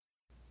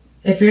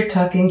If you're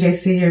talking,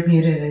 JC, you're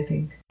muted, I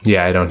think.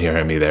 Yeah, I don't hear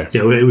him either.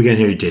 Yeah, we can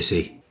hear you,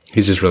 JC.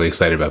 He's just really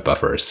excited about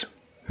buffers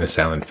in a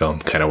silent film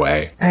kind of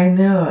way. I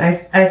know. I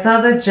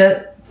saw the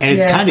jet. And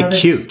it's kind of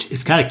cute.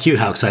 It's kind of cute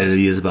how excited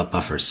he is about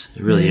buffers.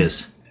 It really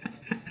is.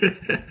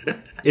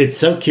 It's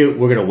so cute.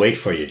 We're going to wait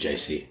for you,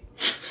 JC.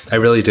 I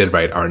really did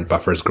write "Aren't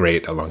buffers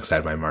great?"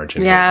 alongside my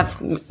margin. Yeah,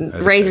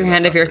 raise your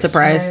hand if you're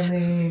surprised.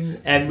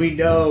 And we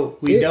know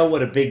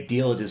what a big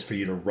deal it is for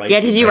you to write.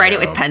 Yeah, did you write it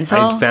with pencil?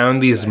 I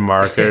found these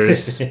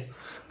markers.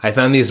 I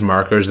found these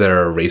markers that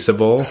are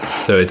erasable,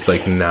 so it's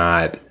like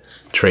not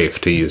trafe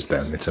to use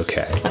them. It's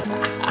okay.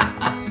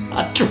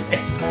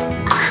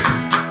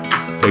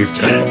 Thanks,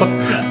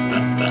 Joe.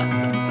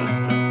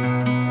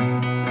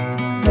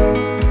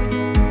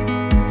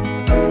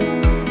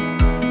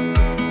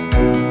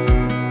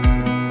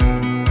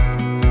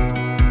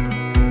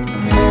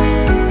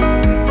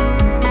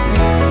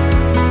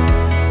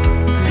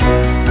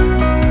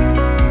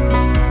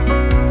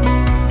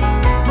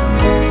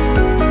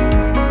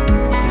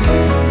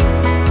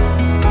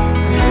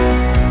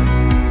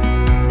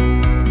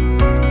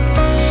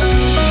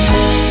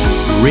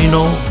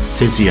 Renal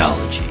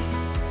physiology,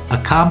 a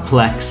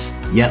complex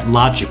yet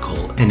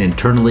logical and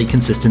internally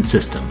consistent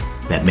system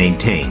that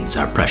maintains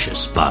our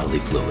precious bodily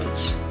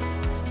fluids.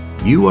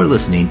 You are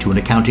listening to an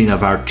accounting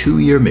of our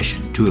 2-year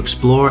mission to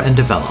explore and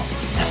develop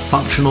a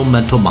functional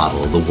mental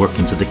model of the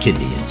workings of the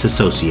kidney and its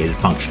associated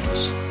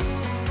functions.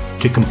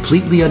 To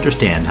completely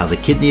understand how the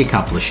kidney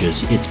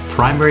accomplishes its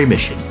primary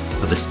mission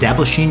of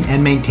establishing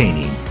and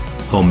maintaining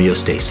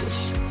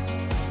homeostasis.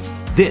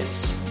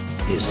 This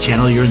is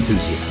Channel Your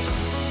Enthusiasm,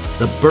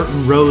 the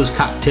Burton Rose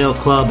Cocktail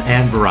Club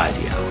and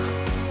Variety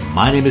Hour.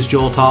 My name is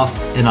Joel Toff,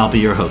 and I'll be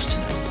your host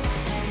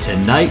tonight.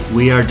 Tonight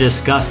we are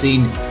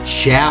discussing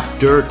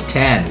Chapter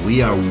 10.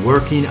 We are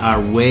working our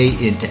way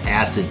into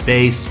acid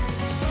base.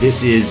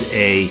 This is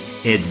a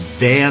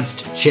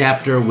advanced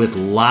chapter with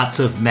lots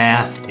of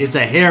math. It's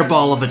a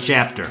hairball of a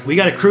chapter. We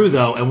got a crew,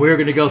 though, and we're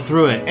going to go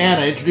through it.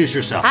 Anna, introduce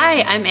yourself.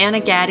 Hi, I'm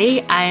Anna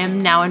Gaddy. I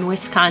am now in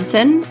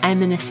Wisconsin.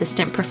 I'm an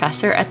assistant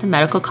professor at the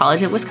Medical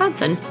College of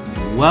Wisconsin.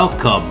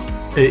 Welcome.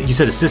 You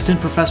said assistant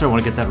professor? I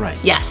want to get that right.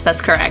 Yes,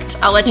 that's correct.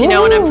 I'll let you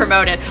know when I'm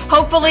promoted.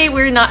 Hopefully,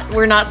 we're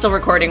not still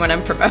recording when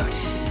I'm promoted.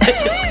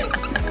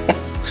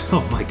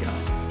 Oh my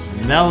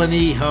God.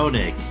 Melanie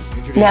Honig.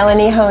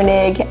 Melanie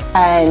Honig,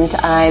 and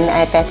I'm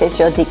at Beth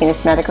Israel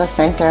Deaconess Medical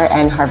Center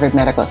and Harvard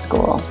Medical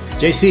School.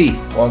 JC.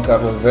 Juan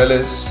Carlos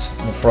Velez,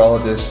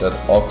 nephrologist at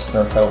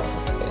Ochsner Health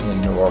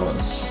in New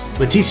Orleans.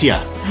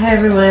 Leticia. Hi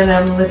everyone,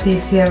 I'm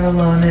Leticia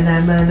Ramon and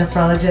I'm a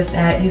nephrologist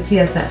at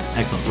UCSF.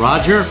 Excellent.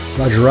 Roger.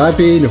 Roger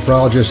Rabi,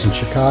 nephrologist in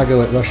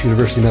Chicago at Rush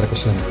University Medical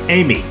Center.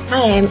 Amy.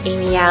 Hi, I'm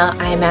Amy Yao.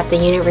 I'm at the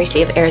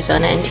University of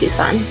Arizona in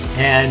Tucson.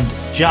 And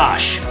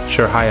Josh.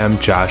 Sure, hi, I'm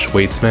Josh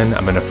Waitzman.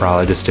 I'm a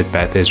nephrologist at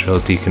Beth Israel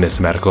Deaconess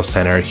Medical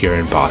Center here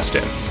in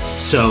Boston.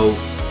 So,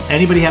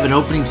 anybody have an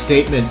opening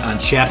statement on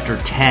Chapter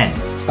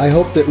 10? I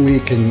hope that we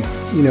can,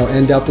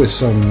 end up with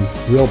some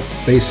real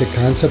basic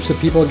concepts that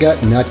people get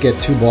and not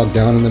get too bogged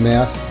down in the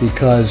math,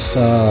 because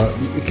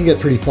it can get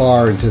pretty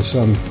far into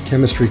some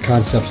chemistry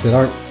concepts that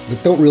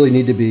don't really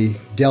need to be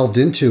delved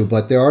into,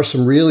 but there are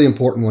some really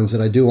important ones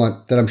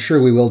that I'm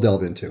sure we will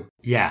delve into.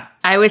 Yeah.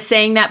 I was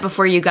saying that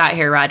before you got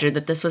here, Roger,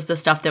 that this was the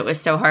stuff that was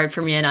so hard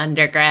for me in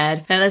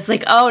undergrad. And it's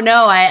like, oh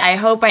no, I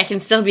hope I can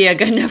still be a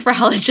good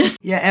nephrologist.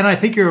 Yeah, and I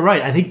think you're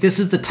right. I think this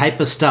is the type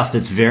of stuff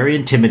that's very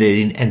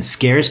intimidating and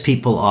scares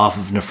people off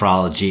of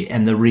nephrology.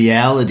 And the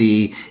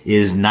reality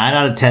is 9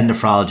 out of 10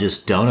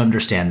 nephrologists don't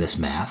understand this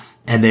math.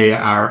 And they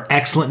are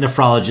excellent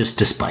nephrologists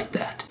despite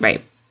that.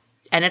 Right.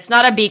 And it's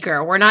not a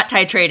beaker. We're not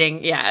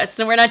titrating. Yeah,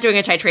 we're not doing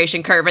a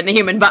titration curve in the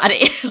human body.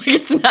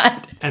 It's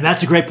not. And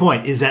that's a great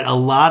point, is that a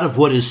lot of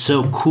what is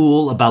so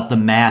cool about the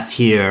math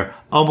here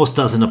almost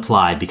doesn't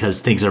apply because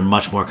things are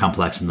much more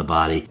complex in the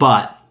body.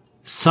 But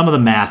some of the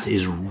math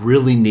is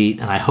really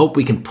neat, and I hope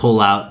we can pull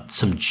out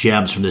some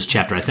gems from this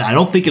chapter. I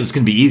don't think it's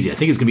going to be easy. I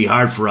think it's going to be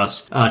hard for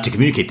us to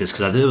communicate this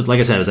because, like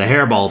I said, it was a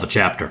hairball of a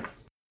chapter.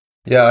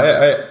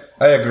 Yeah,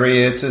 I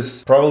agree.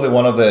 It's probably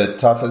one of the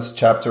toughest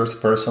chapters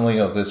personally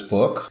of this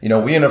book. We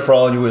in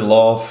nephrology, we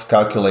love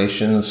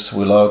calculations.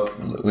 We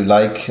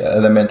like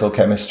elemental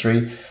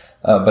chemistry.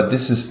 But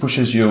this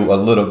pushes you a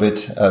little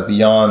bit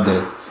beyond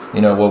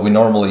what we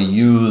normally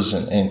use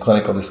in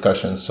clinical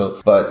discussions.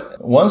 But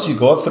once you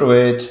go through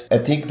it, I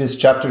think this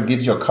chapter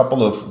gives you a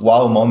couple of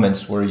wow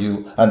moments where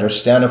you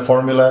understand a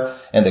formula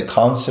and the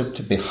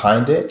concept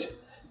behind it.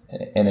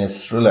 And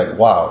it's really like,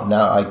 wow,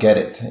 now I get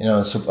it.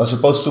 As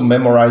opposed to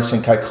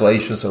memorizing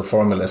calculations or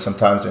formulas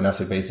sometimes in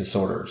acid-base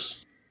disorders.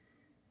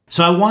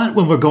 So I want,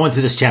 when we're going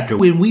through this chapter,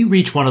 when we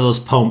reach one of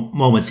those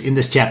moments in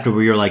this chapter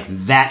where you're like,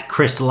 that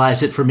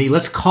crystallized it for me,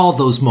 let's call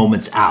those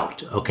moments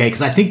out, okay?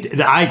 Because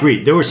I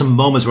agree. There were some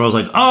moments where I was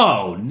like,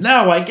 oh,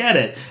 now I get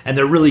it. And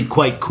they're really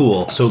quite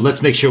cool. So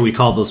let's make sure we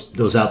call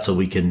those out so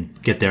we can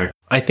get there.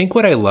 I think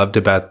what I loved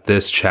about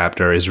this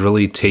chapter is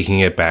really taking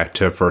it back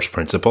to first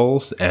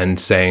principles and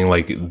saying,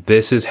 like,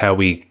 this is how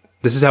we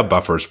This is how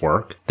buffers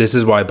work. This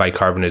is why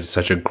bicarbonate is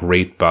such a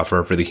great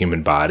buffer for the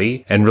human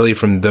body. And really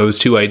from those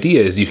two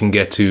ideas, you can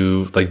get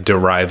to like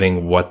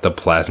deriving what the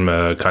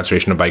plasma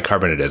concentration of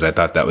bicarbonate is. I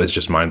thought that was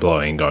just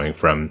mind-blowing, going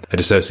from a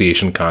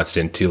dissociation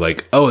constant to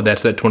like, oh,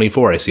 that's that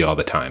 24 I see all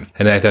the time.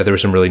 And I thought there were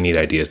some really neat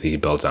ideas that he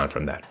builds on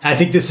from that. I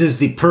think this is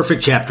the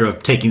perfect chapter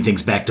of taking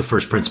things back to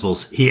first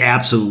principles. He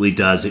absolutely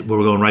does it.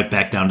 We're going right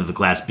back down to the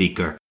glass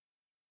beaker.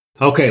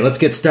 Okay, let's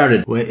get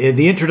started. In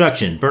the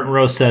introduction, Burton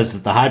Rose says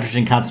that the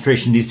hydrogen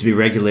concentration needs to be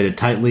regulated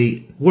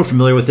tightly. We're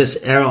familiar with this.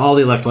 All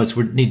the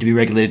electrolytes need to be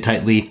regulated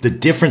tightly. The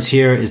difference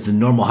here is the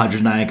normal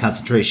hydrogen ion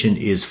concentration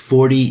is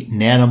 40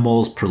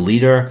 nanomoles per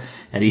liter.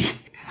 And he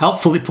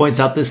helpfully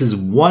points out this is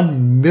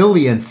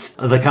 1/1,000,000th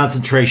of the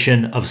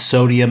concentration of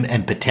sodium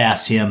and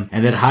potassium,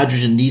 and that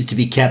hydrogen needs to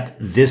be kept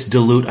this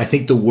dilute. I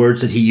think the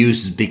words that he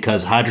uses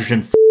because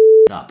hydrogen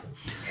up.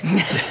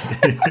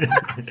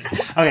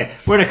 Okay,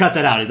 we're going to cut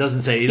that out. It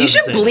doesn't say. You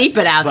should bleep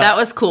it out. That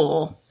was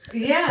cool.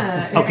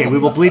 Yeah. Okay, we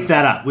will bleep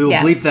that out. We will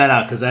bleep that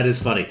out because that is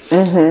funny.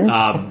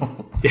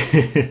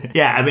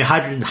 Yeah, I mean,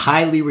 hydrogen's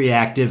highly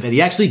reactive, and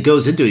he actually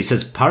goes into it. He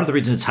says part of the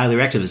reason it's highly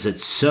reactive is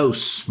it's so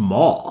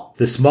small.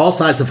 The small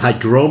size of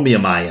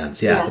hydromium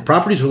ions. Yeah, the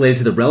properties related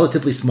to the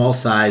relatively small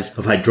size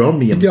of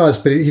hydromium. He does,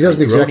 but he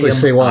doesn't exactly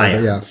say why.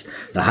 Ions,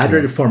 the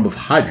hydrated form of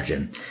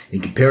hydrogen,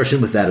 in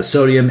comparison with that of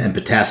sodium and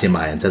potassium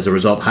ions. As a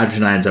result,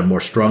 hydrogen ions are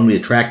more strongly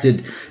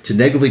attracted to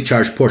negatively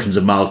charged portions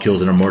of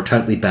molecules and are more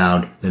tightly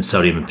bound than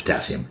sodium and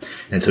potassium.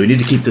 And so we need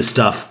to keep this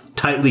stuff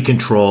tightly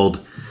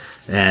controlled,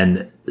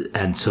 and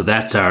so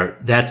that's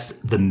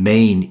the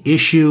main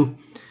issue.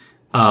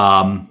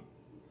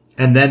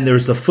 And then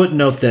there's the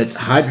footnote that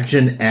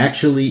hydrogen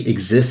actually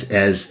exists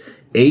as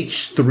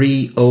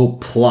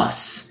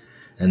H3O+,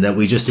 and that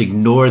we just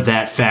ignore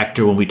that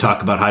factor when we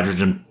talk about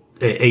hydrogen.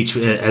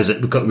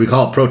 We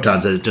call it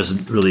protons, that it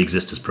doesn't really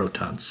exist as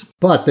protons.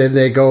 But then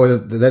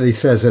then he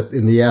says that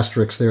in the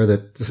asterisk there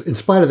that in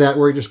spite of that,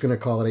 we're just going to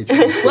call it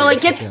H2O. Well,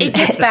 it gets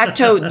back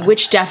to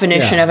which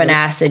definition of an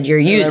acid you're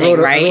using,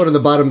 right? I wrote on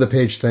the bottom of the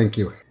page, thank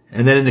you.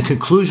 And then in the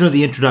conclusion of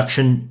the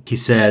introduction, he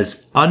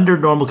says, under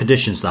normal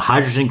conditions, the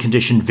hydrogen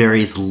condition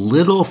varies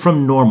little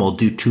from normal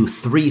due to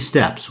 3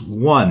 steps.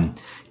 1,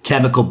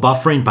 chemical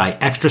buffering by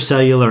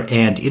extracellular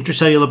and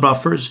intercellular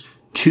buffers.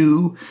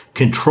 2,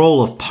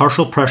 control of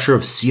partial pressure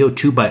of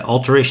CO2 by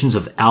alterations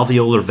of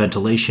alveolar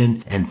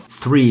ventilation. And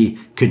 3,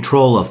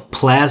 control of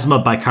plasma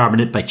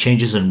bicarbonate by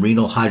changes in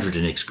renal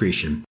hydrogen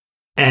excretion.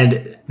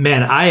 And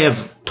man, I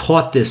have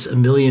taught this a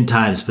million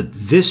times, but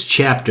this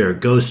chapter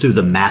goes through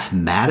the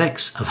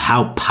mathematics of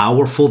how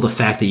powerful the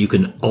fact that you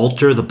can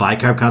alter the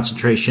bicarb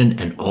concentration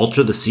and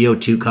alter the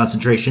CO2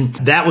 concentration.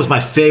 That was my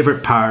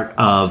favorite part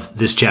of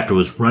this chapter,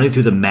 was running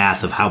through the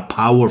math of how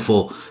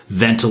powerful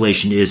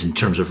ventilation is in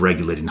terms of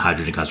regulating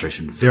hydrogen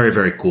concentration. Very,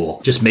 very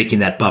cool. Just making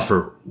that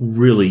buffer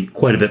really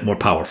quite a bit more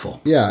powerful.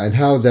 Yeah, and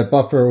how that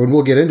buffer, and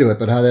we'll get into it,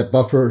 but how that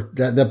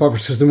buffer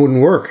system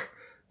wouldn't work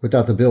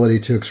without the ability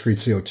to excrete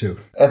CO2.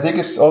 I think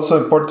it's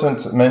also important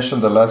to mention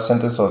the last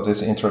sentence of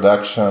this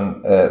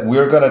introduction.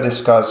 We're going to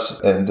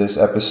discuss in this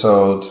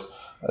episode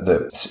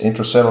the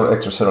intracellular,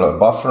 extracellular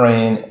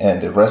buffering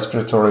and the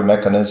respiratory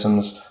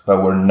mechanisms,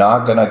 but we're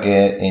not going to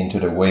get into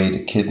the way the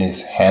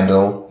kidneys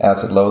handle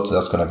acid loads.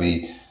 That's going to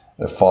be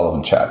the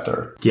following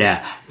chapter.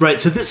 Yeah,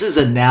 right. So this is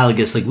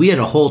analogous. Like we had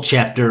a whole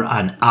chapter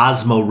on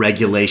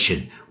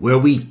osmoregulation where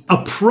we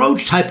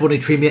approached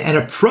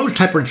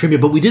hyponatremia,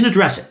 but we didn't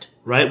address it.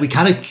 Right? We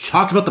kind of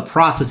talked about the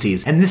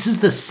processes, and this is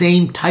the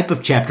same type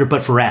of chapter,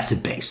 but for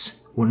acid base.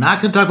 We're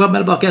not going to talk about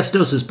metabolic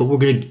acidosis, but we're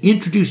going to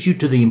introduce you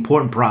to the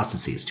important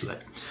processes to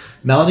it.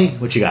 Melanie,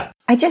 what you got?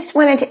 I just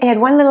wanted to add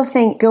one little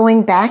thing.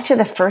 Going back to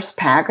the first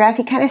paragraph,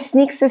 he kind of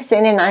sneaks this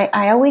in, and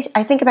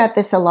I think about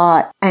this a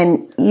lot.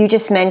 And you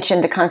just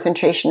mentioned the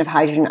concentration of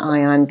hydrogen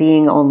ion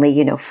being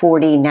only,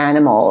 40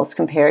 nanomoles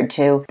compared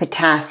to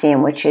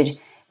potassium, which should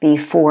be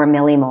 4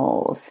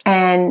 millimoles.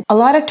 And a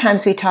lot of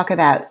times we talk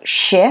about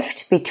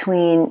shift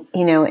between,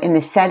 in the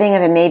setting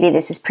of, and maybe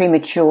this is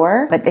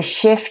premature, but the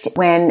shift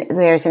when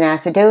there's an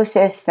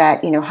acidosis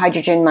that,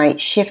 hydrogen might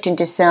shift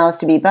into cells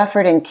to be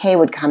buffered and K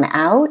would come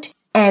out.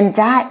 And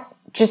that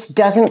just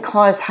doesn't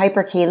cause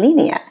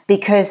hyperkalemia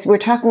because we're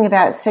talking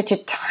about such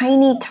a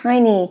tiny,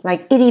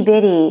 like itty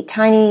bitty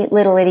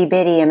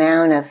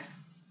amount of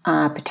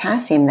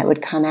potassium that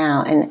would come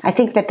out. And I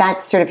think that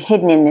that's sort of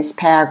hidden in this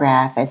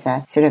paragraph as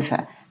a sort of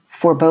a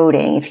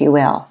foreboding, if you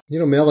will.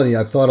 Melanie,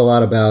 I've thought a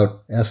lot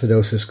about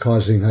acidosis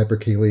causing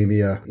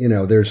hyperkalemia.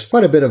 There's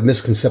quite a bit of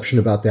misconception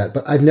about that,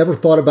 but I've never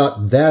thought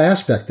about that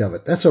aspect of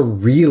it. That's a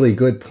really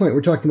good point.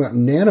 We're talking about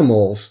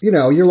nanomoles.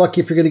 You're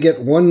lucky if you're going to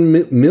get 1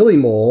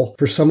 millimole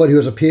for somebody who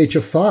has a pH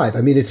of 5.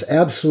 I mean, it's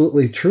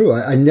absolutely true.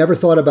 I never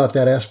thought about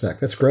that aspect.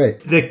 That's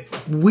great. The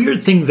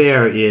weird thing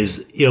there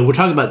is, we're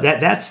talking about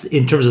that. That's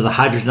in terms of the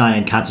hydrogen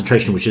ion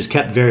concentration, which is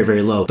kept very,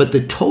 very low. But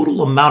the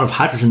total amount of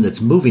hydrogen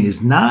that's moving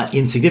is not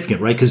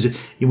insignificant, right? Because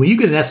when you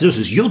get an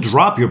acidosis, you'll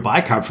drop your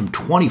bicarb from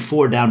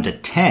 24 down to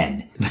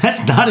 10.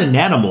 That's not in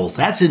nanomoles.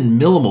 That's in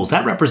millimoles.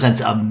 That represents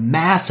a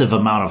massive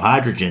amount of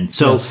hydrogen.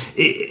 So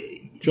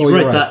Joel, You're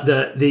you're right.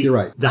 right. You're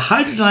right. The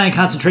hydrogen ion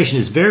concentration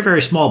is very,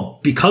 very small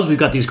because we've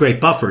got these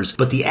great buffers,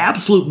 but the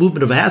absolute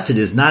movement of acid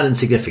is not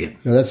insignificant.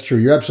 No, that's true.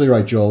 You're absolutely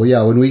right, Joel.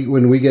 Yeah, when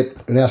we get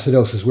an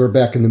acidosis, we're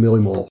back in the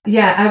millimole.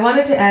 Yeah, I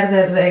wanted to add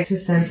that 2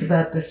 cents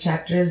about this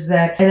chapter is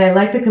that, and I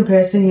like the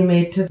comparison you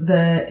made to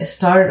the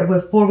start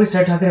before we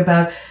started talking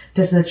about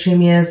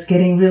dysnatremias,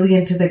 getting really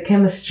into the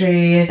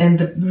chemistry and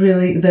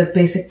the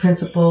basic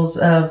principles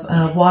of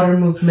water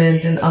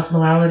movement and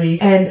osmolality.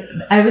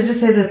 And I would just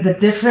say that the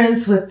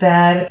difference with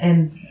that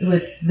and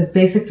with the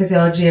basic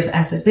physiology of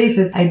acid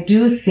bases, I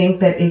do think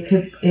that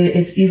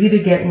it's easy to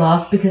get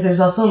lost because there's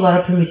also a lot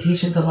of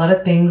permutations, a lot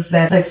of things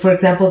that, like, for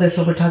example,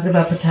 when we're talking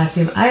about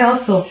potassium, I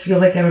also feel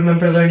like I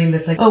remember learning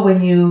this, like,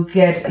 when you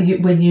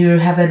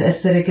have an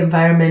acidic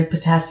environment,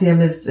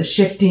 potassium is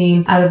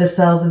shifting out of the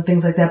cells and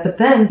things like that. But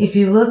then if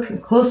you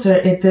look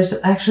closer, there's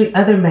actually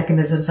other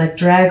mechanisms like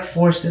drag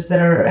forces that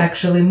are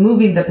actually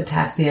moving the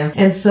potassium.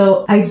 And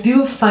so I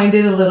do find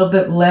it a little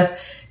bit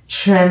less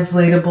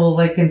translatable,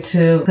 like,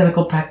 into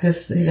clinical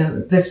practice,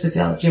 this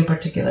physiology in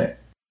particular.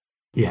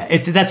 Yeah,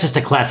 that's just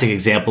a classic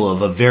example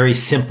of a very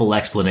simple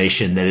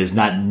explanation that is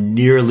not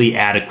nearly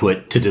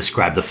adequate to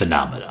describe the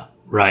phenomena,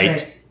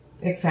 right?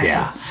 Exactly.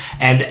 Yeah.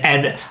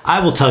 And I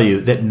will tell you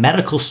that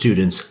medical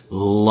students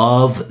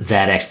love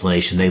that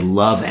explanation. They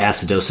love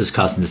acidosis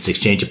causing this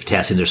exchange of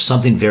potassium. There's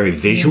something very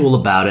visual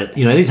about it.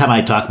 Anytime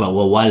I talk about,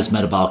 why does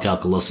metabolic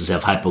alkalosis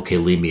have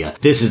hypokalemia?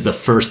 This is the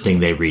first thing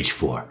they reach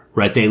for,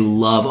 right? They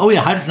love,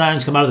 hydrogen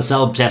ions come out of the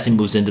cell and potassium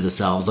moves into the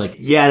cell. I was like,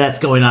 yeah, that's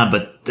going on,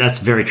 but that's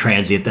very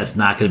transient. That's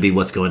not going to be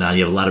what's going on.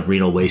 You have a lot of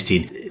renal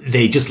wasting.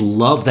 They just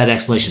love that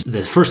explanation.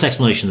 The first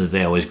explanation that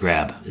they always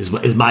grab is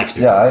my experience.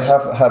 Yeah, I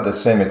have had the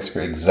same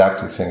experience,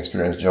 exactly the same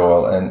experience,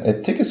 Joel. And I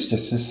think it's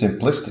just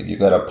simplistic. You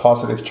got a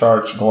positive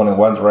charge going in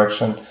one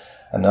direction,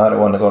 another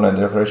one going in a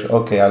different direction.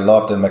 Okay, I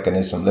love the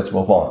mechanism. Let's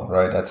move on,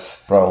 right?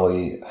 That's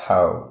probably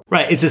how.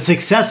 Right. It's a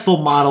successful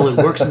model.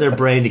 It works in their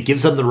brain. It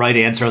gives them the right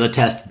answer on the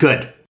test.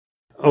 Good.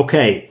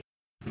 Okay.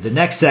 The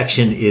next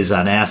section is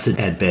on acid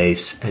and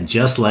base. And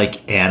just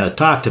like Anna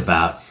talked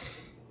about,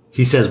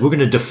 he says, we're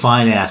going to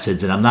define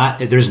acids, and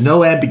there's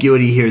no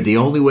ambiguity here. The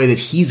only way that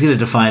he's going to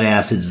define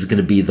acids is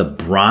going to be the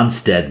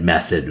Bronsted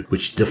method,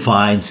 which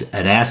defines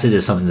an acid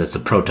as something that's a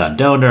proton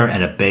donor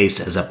and a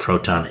base as a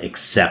proton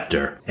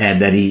acceptor.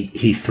 And then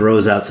he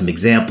throws out some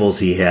examples.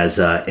 He has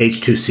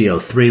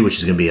H2CO3, which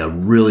is going to be a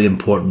really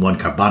important one.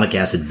 Carbonic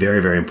acid,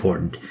 very, very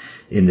important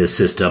in this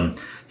system.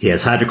 He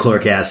has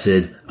hydrochloric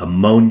acid,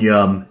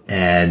 ammonium,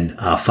 and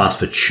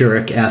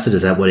phosphoturic acid.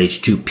 Is that what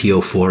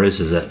H2PO4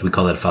 is? We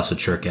call that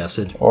phosphoturic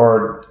acid?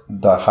 Or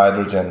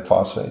dihydrogen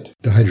phosphate.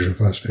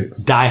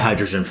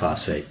 Dihydrogen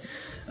phosphate.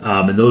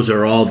 And those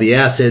are all the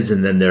acids,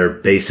 and then their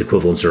base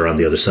equivalents are on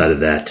the other side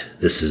of that.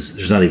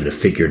 There's not even a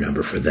figure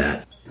number for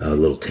that. A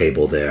little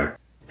table there.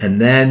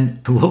 And then,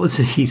 what was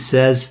it he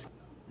says?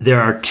 There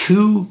are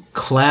 2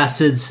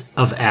 classes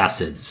of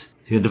acids.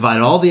 You can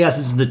divide all the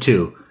acids into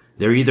 2.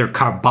 They're either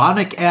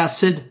carbonic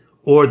acid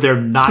or they're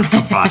not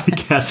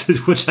carbonic acid,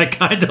 which I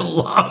kind of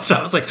loved.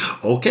 I was like,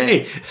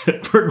 okay,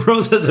 Burton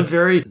Rose has a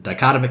very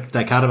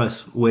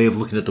dichotomous way of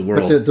looking at the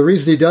world. But the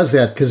reason he does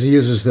that, because he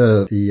uses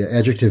the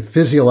adjective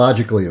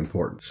physiologically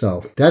important.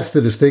 So that's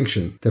the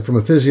distinction, that from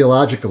a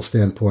physiological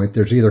standpoint,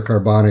 there's either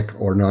carbonic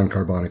or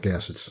non-carbonic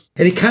acids.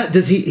 And he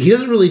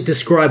doesn't really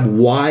describe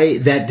why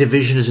that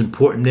division is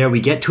important there. We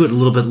get to it a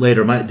little bit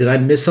later. Did I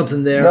miss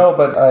something there? No,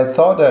 but I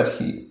thought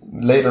that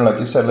later, like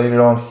you said,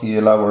 later on, he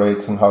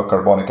elaborates on how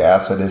carbonic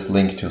acid is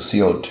linked to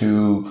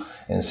CO2,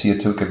 and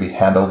CO2 could be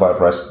handled by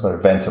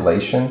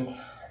ventilation,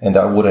 and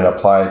that wouldn't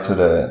apply to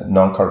the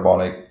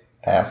non-carbonic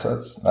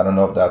acids. I don't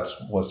know if that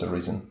was the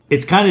reason.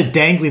 It's kind of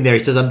dangling there.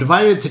 He says, I'm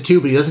dividing it into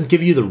 2, but he doesn't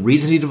give you the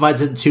reason he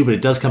divides it into 2, but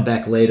it does come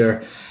back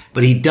later.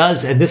 But he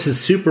does, and this is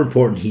super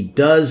important, he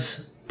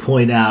does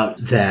point out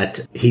that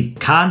he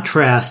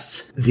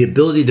contrasts the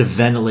ability to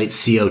ventilate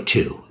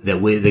CO2.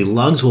 That way the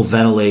lungs will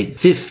ventilate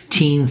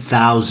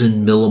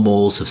 15,000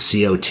 millimoles of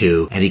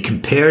CO2, and he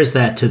compares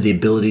that to the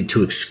ability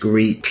to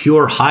excrete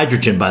pure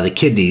hydrogen by the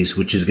kidneys,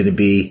 which is going to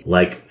be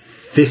like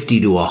 50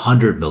 to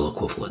 100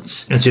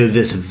 milliequivalents. And so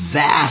this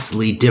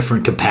vastly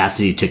different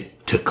capacity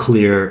to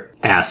clear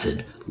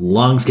acid.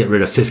 Lungs get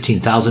rid of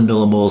 15,000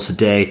 millimoles a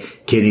day.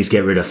 Kidneys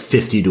get rid of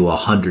 50 to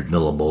 100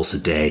 millimoles a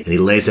day. And he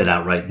lays that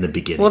out right in the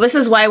beginning. Well, this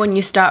is why when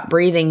you stop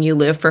breathing, you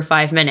live for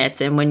 5 minutes.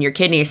 And when your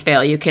kidneys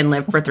fail, you can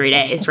live for 3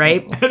 days,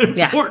 right? An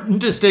important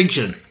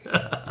distinction.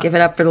 Give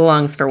it up for the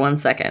lungs for 1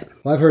 second.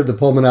 Well, I've heard the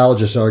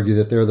pulmonologists argue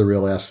that they're the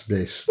real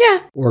acid-base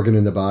organ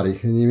in the body.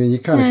 And you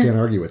kind of can't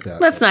argue with that.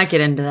 Let's not get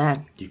into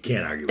that. You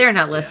can't argue with They're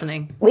not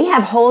listening. We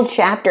have whole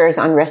chapters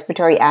on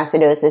respiratory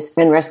acidosis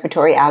and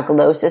respiratory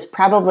alkalosis,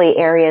 probably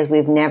areas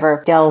we've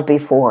never delved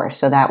before,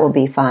 so that will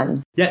be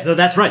fun. Yeah, no,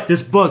 that's right.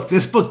 This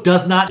book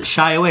does not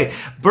shy away.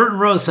 Burton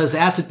Rose says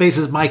acid base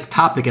is my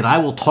topic, and I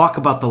will talk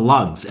about the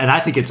lungs, and I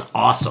think it's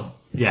awesome.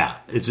 Yeah,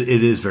 it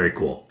is very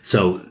cool.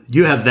 So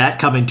you have that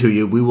coming to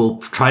you. We will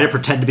try to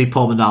pretend to be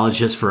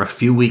pulmonologists for a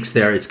few weeks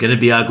there. It's going to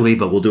be ugly,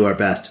 but we'll do our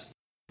best.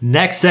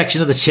 Next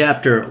section of the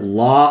chapter,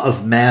 law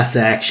of mass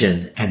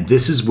action. And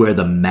this is where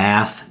the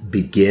math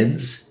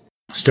begins.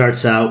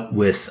 Starts out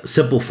with a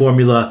simple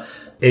formula.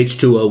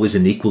 H2O is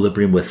in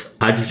equilibrium with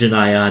hydrogen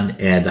ion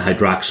and a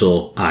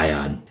hydroxyl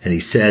ion. And he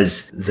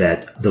says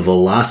that the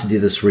velocity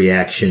of this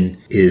reaction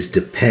is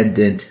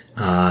dependent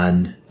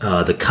on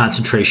the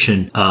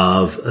concentration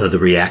of the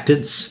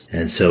reactants.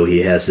 And so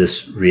he has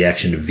this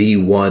reaction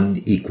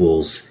V1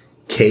 equals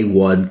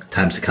K1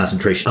 times the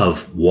concentration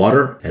of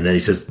water. And then he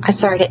says...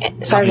 Sorry to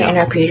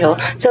interrupt you, Joel.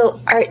 So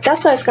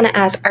that's what I was going to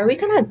ask. Are we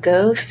going to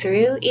go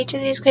through each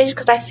of these equations?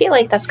 Because I feel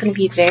like that's going to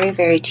be very,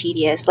 very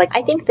tedious. Like,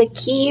 I think the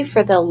key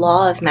for the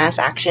law of mass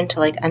action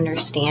to, like,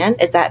 understand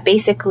is that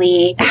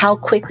basically how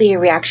quickly a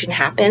reaction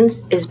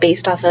happens is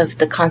based off of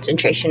the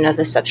concentration of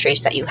the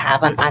substrates that you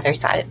have on either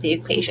side of the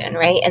equation,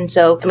 right? And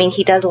so, I mean,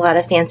 he does a lot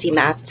of fancy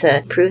math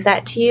to prove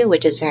that to you,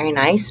 which is very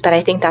nice. But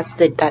I think that's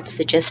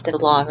the gist of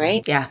the law,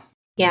 right? Yeah.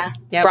 Yeah.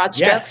 Yep. Broad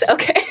strokes. Yes.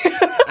 Okay.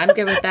 I'm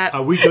good with that.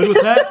 Are we good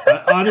with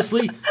that?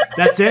 Honestly,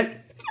 that's it.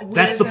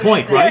 That's the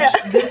point, right?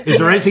 Is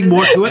there anything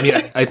more to it? I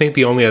mean, I think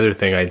the only other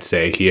thing I'd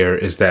say here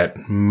is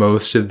that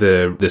most of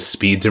the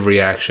speeds of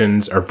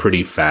reactions are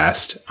pretty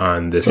fast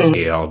on this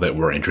scale that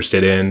we're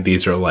interested in.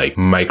 These are like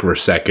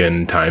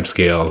microsecond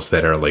timescales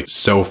that are like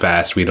so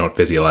fast we don't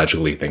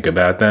physiologically think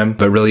about them.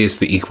 But really it's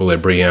the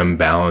equilibrium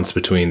balance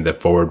between the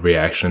forward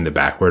reaction and the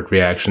backward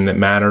reaction that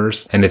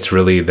matters. And it's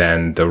really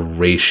then the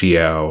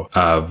ratio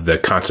of the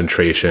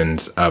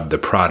concentrations of the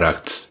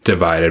products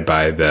divided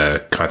by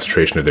the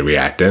concentration of the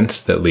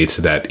reactants that leads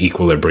to that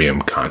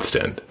equilibrium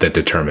constant that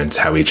determines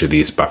how each of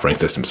these buffering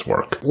systems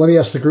work. Let me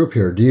ask the group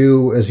here. Do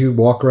you, as you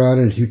walk around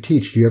and as you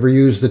teach, do you ever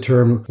use the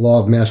term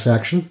law of mass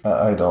action?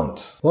 I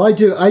don't. Well, I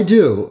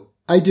do.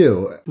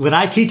 When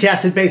I teach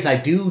acid-base, I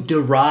do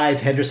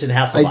derive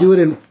Henderson-Hasselbalch. I do it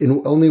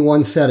in only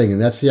one setting,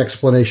 and that's the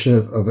explanation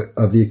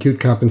of the acute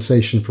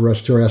compensation for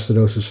respiratory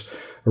acidosis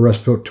or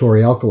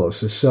respiratory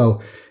alkalosis.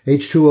 So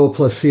H2O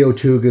plus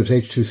CO2 gives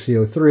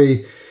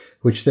H2CO3,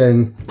 which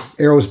then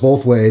arrows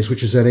both ways,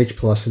 which is NH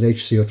plus and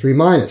HCO3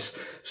 minus.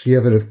 So you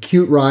have an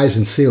acute rise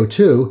in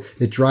CO2,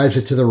 it drives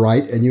it to the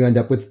right, and you end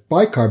up with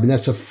bicarb. And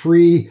that's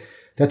free.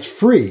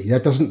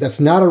 That's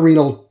not a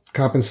renal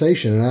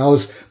compensation. And I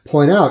always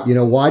point out,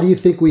 why do you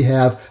think we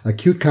have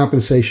acute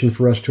compensation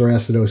for respiratory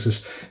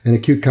acidosis and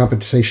acute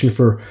compensation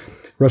for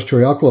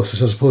respiratory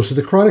alkalosis as opposed to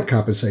the chronic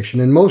compensation?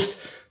 And most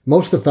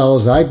of the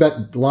fellows, I bet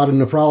a lot of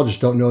nephrologists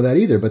don't know that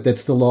either, but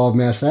that's the law of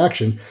mass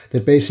action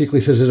that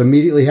basically says it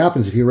immediately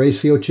happens. If you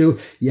raise CO2,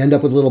 you end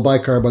up with a little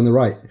bicarb on the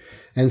right.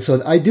 And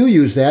so I do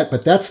use that,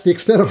 but that's the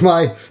extent of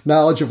my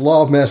knowledge of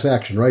law of mass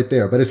action right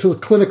there. But it's a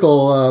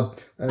clinical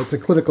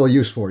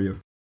use for you.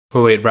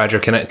 Well, wait, Roger,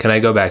 can I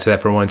go back to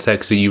that for one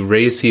sec? So you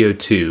raise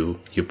CO2,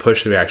 you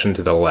push the reaction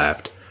to the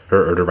left,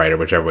 or to right, or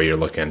whichever way you're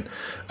looking,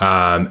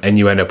 and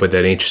you end up with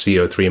that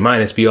HCO3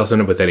 minus, but you also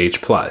end up with that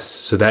H plus.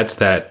 So that's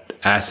that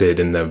acid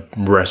in the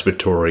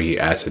respiratory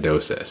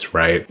acidosis,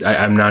 right?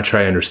 I'm not sure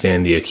I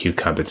understand the acute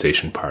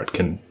compensation part.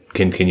 Can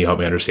you help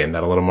me understand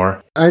that a little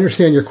more? I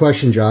understand your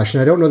question, Josh,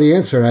 and I don't know the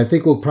answer, and I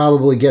think we'll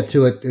probably get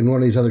to it in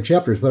one of these other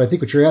chapters, but I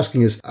think what you're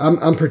asking is,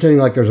 I'm pretending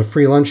like there's a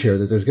free lunch here,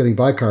 that there's getting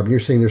bicarb, and you're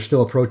saying there's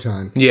still a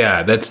proton.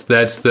 Yeah, that's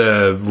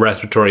the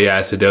respiratory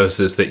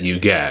acidosis that you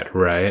get,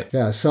 right?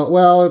 Yeah, so,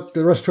 well,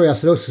 the respiratory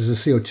acidosis is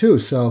CO2,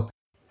 so...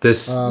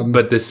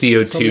 but the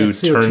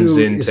CO2 turns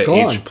into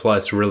H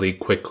plus really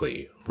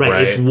quickly.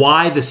 Right, it's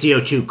why the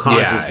CO2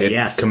 causes the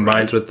acid. It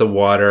combines with the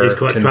water,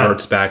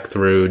 converts back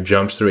through,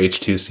 jumps through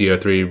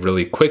H2CO3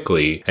 really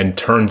quickly, and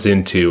turns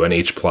into an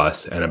H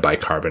plus and a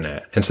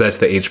bicarbonate. And so that's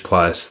the H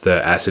plus,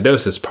 the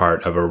acidosis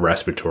part of a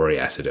respiratory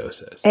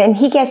acidosis. And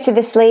he gets to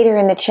this later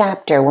in the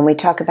chapter when we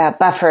talk about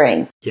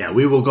buffering. Yeah,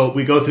 we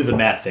go through the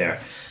math there.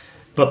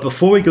 But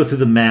before we go through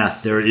the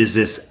math, there is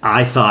this,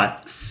 I thought,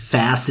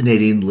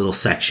 fascinating little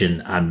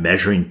section on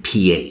measuring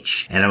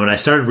pH. And when I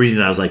started reading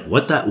it, I was like,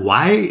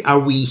 why are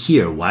we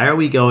here? Why are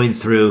we going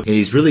through? And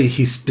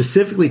he's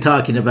specifically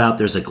talking about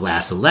there's a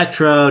glass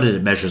electrode and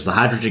it measures the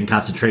hydrogen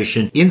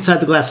concentration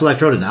inside the glass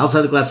electrode and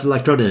outside the glass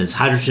electrode. And as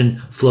hydrogen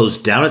flows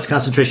down its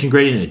concentration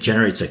gradient, it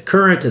generates a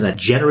current. And that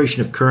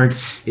generation of current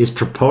is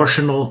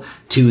proportional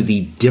to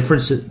the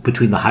difference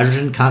between the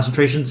hydrogen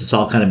concentrations. It's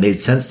all kind of made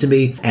sense to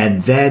me.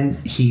 And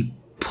then he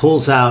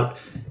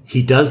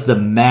does the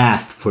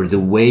math for the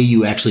way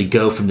you actually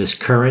go from this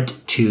current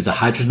to the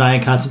hydrogen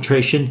ion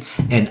concentration.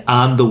 And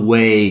on the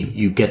way,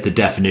 you get the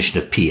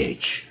definition of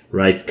pH,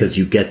 right? Because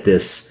you get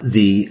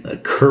the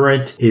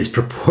current is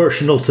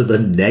proportional to the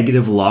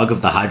negative log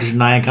of the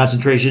hydrogen ion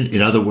concentration.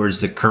 In other words,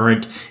 the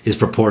current is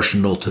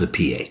proportional to the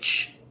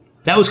pH.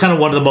 That was kind of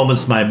one of the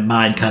moments my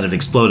mind kind of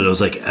exploded. I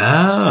was like,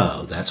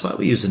 oh, that's why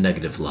we use a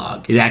negative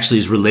log. It actually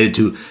is related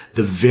to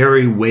the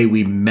very way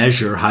we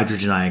measure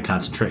hydrogen ion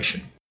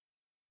concentration.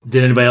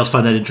 Did anybody else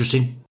find that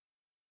interesting?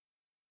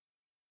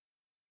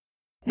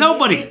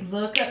 Nobody.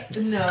 Look up,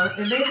 no,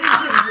 and they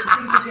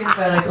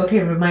think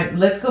again about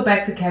let's go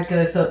back to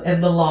calculus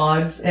and the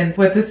logs and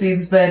what this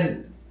means.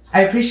 But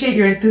I appreciate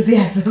your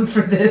enthusiasm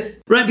for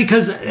this. Right,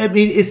 because, I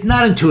mean, it's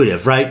not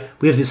intuitive, right?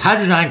 We have this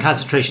hydrogen ion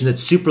concentration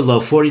that's super low,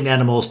 40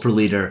 nanomoles per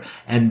liter,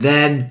 and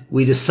then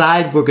we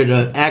decide we're going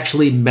to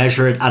actually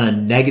measure it on a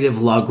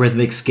negative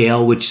logarithmic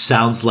scale, which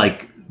sounds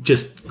like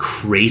just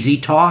crazy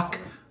talk,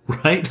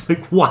 right?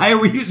 Like, why are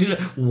we using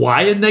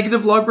why a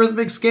negative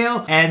logarithmic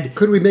scale? And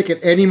could we make it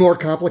any more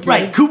complicated?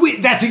 Right, could we?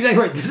 That's exactly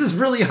right. This is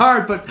really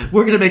hard, but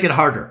we're going to make it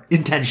harder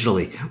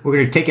intentionally. We're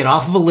going to take it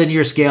off of a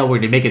linear scale. We're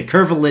going to make it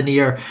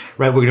curvilinear,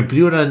 right? We're going to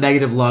do it on a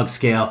negative log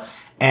scale.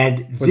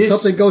 And when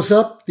something goes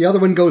up, the other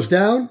one goes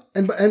down.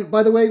 And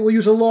by the way, we'll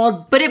use a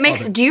log. But it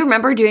makes, do you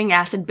remember doing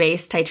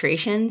acid-base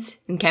titrations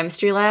in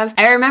chemistry lab?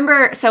 I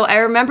remember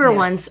Yes.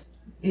 once.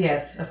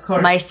 Yes, of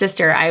course. My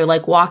sister, I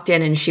walked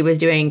in and she was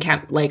doing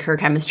her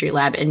chemistry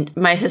lab, and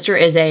my sister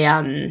is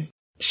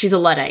she's a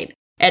Luddite.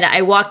 And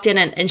I walked in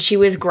and she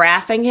was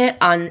graphing it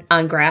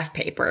on graph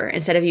paper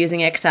instead of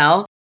using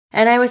Excel.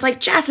 And I was like,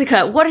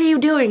 Jessica, what are you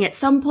doing? At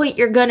some point,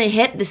 you're going to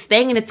hit this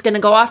thing and it's going to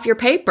go off your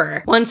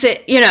paper. Once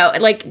it,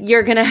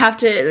 you're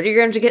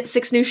going to get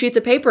 6 new sheets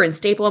of paper and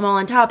staple them all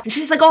on top. And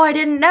she's like, oh, I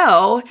didn't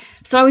know.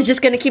 So I was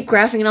just going to keep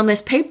graphing it on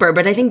this paper.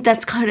 But I think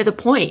that's kind of the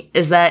point,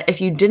 is that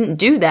if you didn't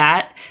do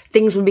that,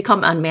 things would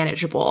become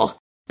unmanageable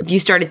if you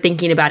started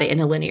thinking about it in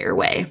a linear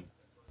way.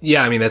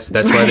 Yeah, I mean, that's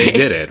why they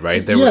did it,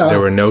 right? There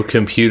were no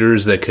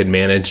computers that could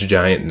manage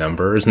giant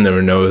numbers, and there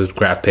were no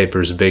graph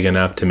papers big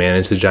enough to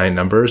manage the giant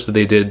numbers, so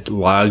they did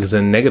logs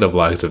and negative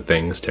logs of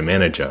things to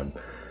manage them.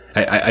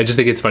 I just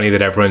think it's funny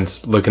that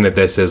everyone's looking at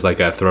this as like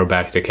a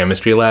throwback to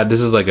chemistry lab. This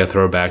is like a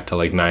throwback to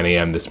like 9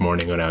 a.m. this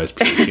morning when I was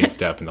PhDing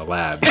stuff in the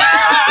lab. So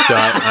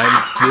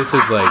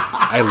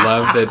I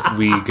love that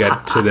we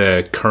get to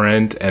the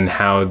current and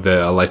how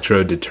the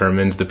electrode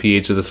determines the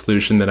pH of the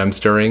solution that I'm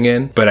stirring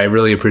in. But I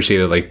really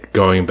appreciated like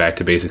going back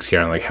to basics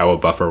here on like how a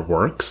buffer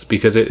works,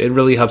 because it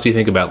really helps you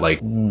think about like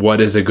what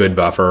is a good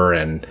buffer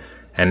and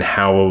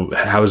how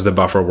is the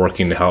buffer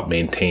working to help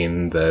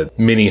maintain the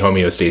mini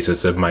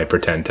homeostasis of my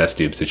pretend test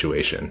tube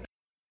situation.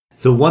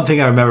 The one thing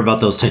I remember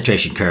about those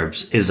titration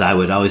curves is I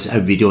would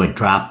be doing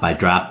drop by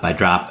drop by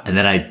drop, and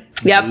then I'd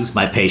lose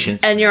my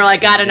patience. And you're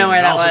like, gotta know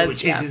where that was. Would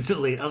change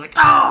instantly. I was like,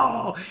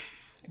 oh,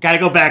 gotta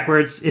go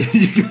backwards.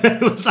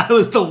 I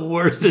was the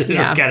worst at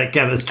inorganic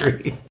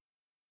chemistry.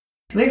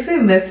 Makes me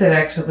miss it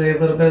actually a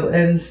little bit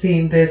in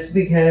seeing this,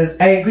 because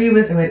I agree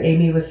with what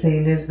Amy was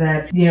saying, is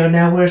that,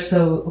 now we're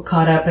so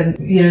caught up in,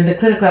 in the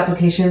clinical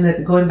application,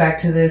 that going back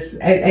to this,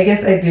 I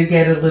guess I do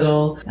get a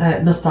little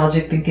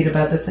nostalgic thinking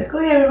about this, like,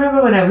 oh yeah, I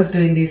remember when I was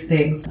doing these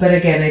things. But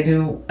again, I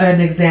do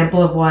an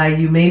example of why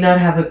you may not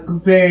have a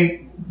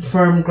very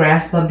firm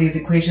grasp on these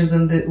equations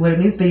and what it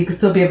means, but you can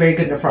still be a very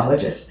good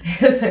nephrologist.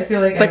 Because I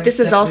feel like this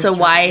is also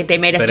why they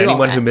made us do all that. But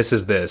anyone who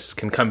misses this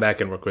can come back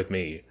and work with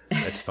me.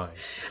 That's fine.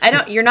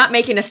 You're not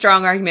making a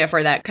strong argument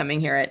for that coming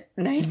here at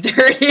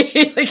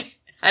 9:30.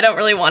 I don't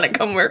really want to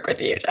come work with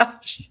you,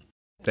 Josh.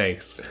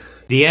 Thanks.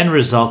 The end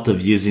result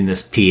of using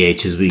this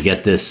pH is we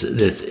get this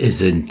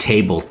is in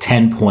table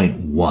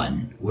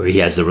 10.1, where he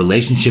has the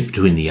relationship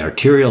between the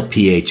arterial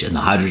pH and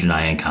the hydrogen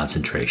ion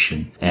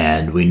concentration.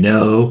 And we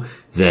know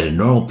that a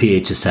normal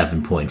pH of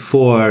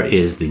 7.4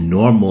 is the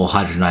normal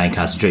hydrogen ion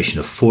concentration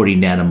of 40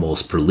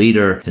 nanomoles per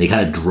liter. And he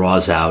kind of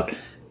draws out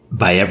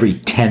by every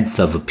 10th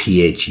of a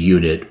pH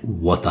unit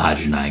what the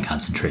hydrogen ion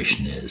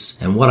concentration is.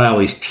 And what I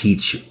always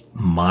teach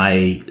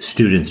my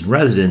students and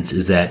residents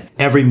is that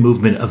every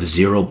movement of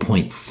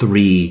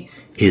 0.3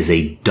 is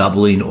a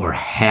doubling or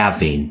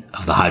halving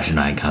of the hydrogen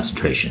ion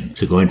concentration.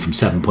 So going from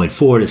 7.4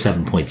 to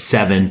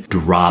 7.7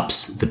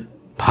 drops the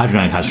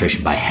hydrogen ion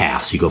concentration by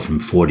half. So you go from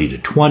 40 to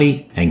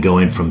 20, and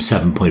going from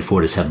 7.4 to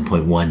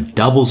 7.1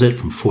 doubles it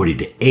from 40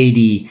 to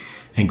 80,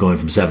 and going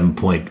from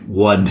 7.1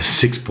 to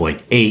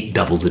 6.8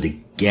 doubles it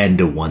again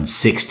to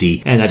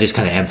 160. And I just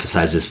kind of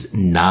emphasize this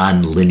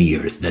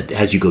non-linear, that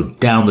as you go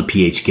down the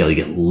pH scale, you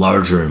get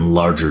larger and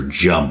larger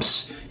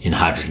jumps in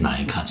hydrogen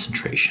ion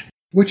concentration.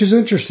 Which is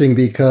interesting,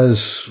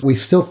 because we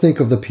still think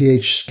of the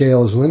pH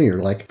scale as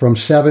linear, like from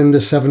 7 to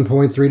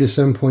 7.3 to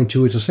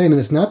 7.2, it's the same, and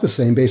it's not the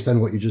same based on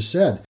what you just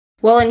said.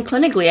 Well, and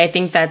clinically, I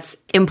think that's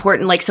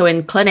important. Like, so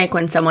in clinic,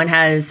 when someone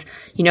has,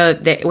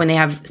 when they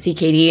have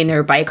CKD and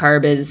their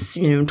bicarb is,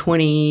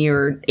 20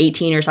 or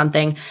 18 or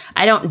something,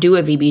 I don't do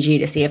a VBG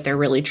to see if they're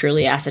really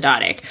truly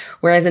acidotic.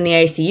 Whereas in the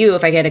ICU,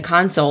 if I get a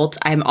consult,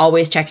 I'm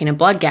always checking a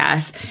blood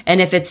gas. And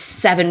if it's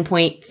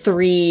 7.31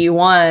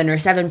 or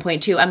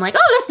 7.2, I'm like,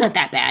 oh, that's not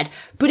that bad.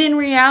 But in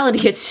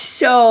reality, it's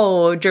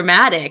so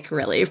dramatic,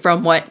 really,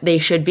 from what they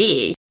should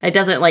be. It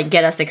doesn't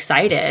get us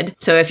excited.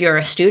 So if you're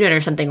a student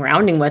or something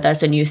rounding with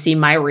us and you see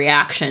my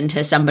reaction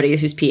to somebody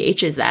whose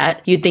pH is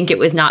that, you'd think it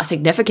was not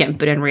significant,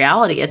 but in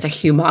reality, it's a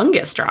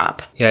humongous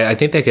drop. Yeah, I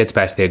think that gets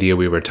back to the idea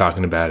we were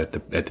talking about at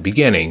the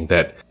beginning,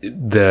 that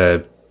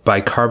the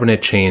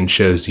bicarbonate chain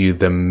shows you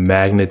the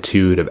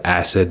magnitude of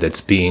acid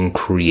that's being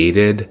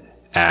created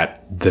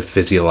at the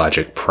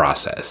physiologic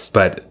process.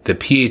 But the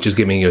pH is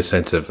giving you a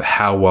sense of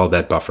how well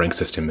that buffering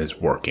system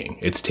is working.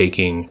 It's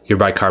taking your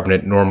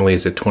bicarbonate normally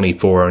is at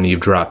 24 and you've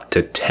dropped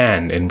to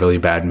 10 in really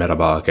bad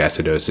metabolic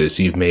acidosis.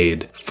 You've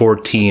made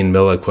 14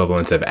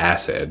 milliequivalents of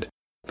acid.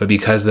 But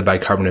because the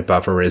bicarbonate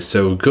buffer is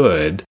so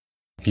good,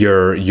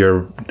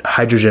 your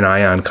hydrogen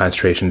ion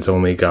concentration's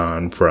only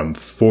gone from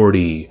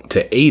 40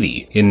 to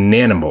 80 in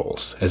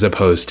nanomoles, as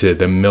opposed to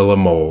the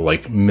millimole,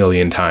 like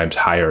million times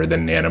higher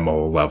than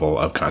nanomole level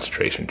of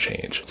concentration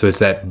change. So it's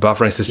that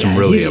buffering system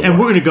really. And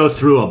we're going to go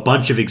through a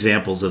bunch of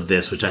examples of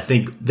this, which I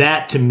think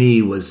that to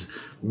me was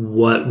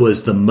what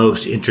was the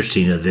most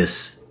interesting of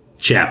this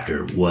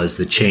chapter, was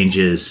the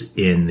changes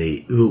in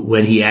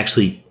when he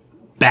actually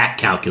back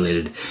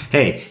calculated,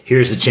 hey,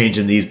 here's the change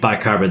in these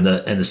bicarb and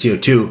the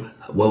CO2.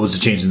 What was the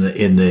change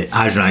in the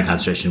hydrogen ion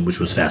concentration, which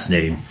was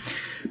fascinating.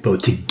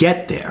 But to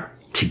get there,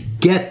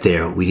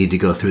 we need to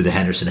go through the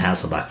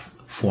Henderson-Hasselbalch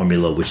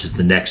formula, which is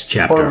the next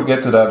chapter. Before we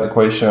get to that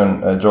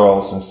equation,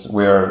 Joel, since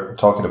we are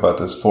talking about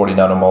this 40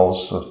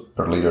 nanomoles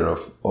per liter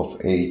of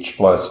H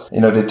plus,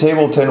 the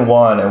table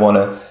 10.1, I want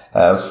to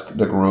ask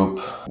the group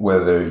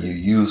whether you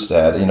use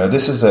that.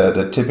 This is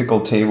the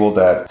typical table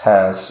that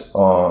has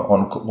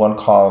on one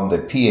column the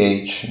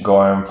pH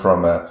going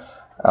from a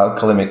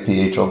alkalemic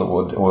pH all the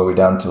way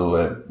down to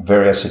a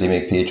very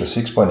acidic pH of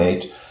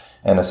 6.8.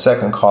 And a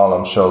second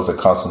column shows the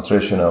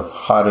concentration of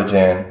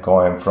hydrogen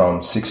going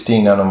from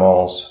 16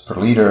 nanomoles per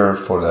liter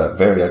for the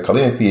very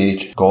alkalemic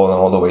pH, going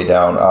all the way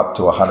down up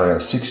to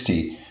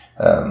 160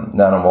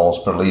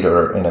 nanomoles per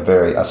liter in a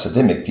very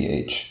acidic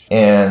pH.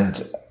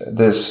 And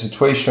this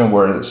situation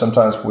where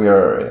sometimes we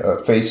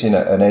are facing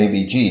an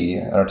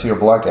ABG, an arterial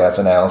blood gas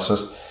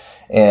analysis,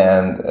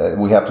 and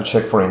we have to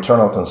check for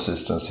internal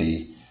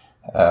consistency,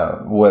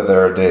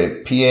 whether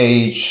the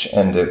pH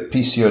and the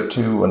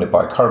PCO2 and the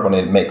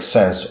bicarbonate make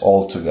sense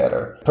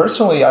altogether.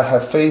 Personally, I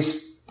have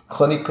faced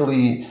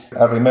clinically,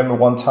 I remember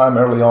one time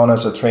early on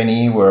as a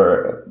trainee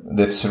where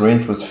the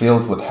syringe was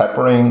filled with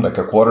heparin, like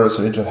a quarter of a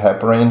syringe of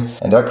heparin,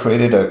 and that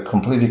created a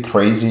completely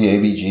crazy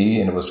ABG,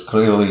 and it was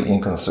clearly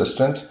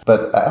inconsistent.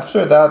 But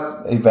after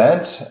that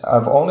event,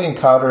 I've only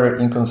encountered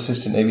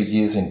inconsistent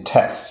ABGs in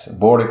tests,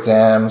 board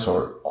exams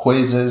or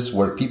quizzes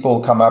where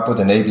people come up with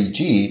an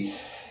ABG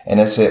and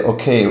I say,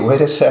 okay,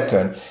 wait a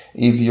second.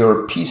 If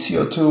your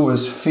PCO2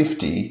 is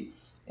 50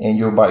 and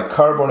your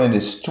bicarbonate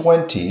is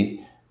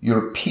 20,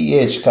 your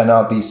pH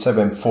cannot be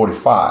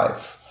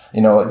 745.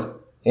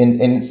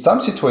 In some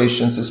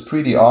situations, it's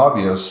pretty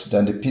obvious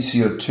that the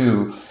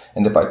PCO2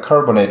 and the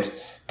bicarbonate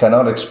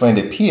cannot explain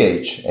the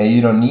pH, and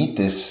you don't need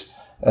this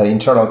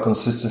internal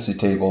consistency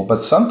table. But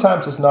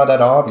sometimes it's not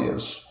that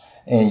obvious,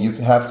 and you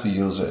have to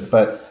use it.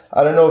 But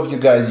I don't know if you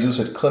guys use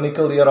it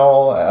clinically at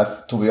all.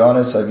 To be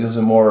honest, I've used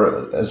it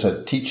more as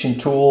a teaching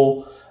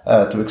tool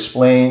to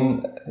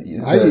explain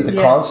the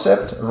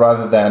concept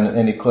rather than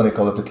any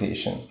clinical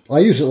application. I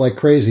use it like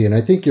crazy, and I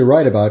think you're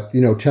right about,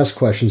 test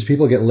questions.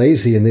 People get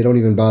lazy and they don't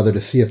even bother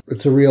to see if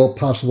it's a real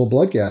possible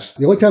blood gas.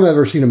 The only time I've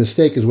ever seen a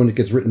mistake is when it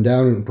gets written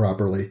down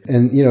improperly.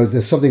 And,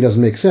 if something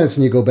doesn't make sense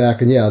and you go back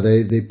and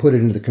they put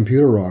it into the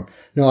computer wrong.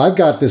 No, I've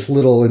got this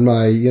little in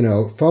my,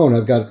 phone.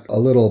 I've got a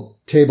little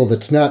table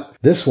that's not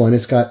this one.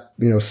 It's got,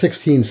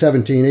 16,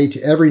 17,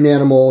 18, every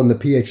nanomole and the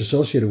pH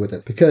associated with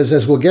it. Because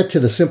as we'll get to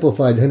the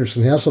simplified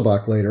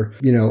Henderson-Hasselbalch later,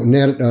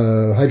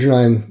 hydrogen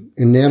ion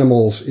in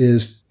nanomoles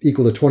is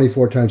equal to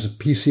 24 times the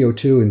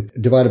PCO2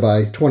 and divided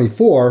by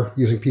 24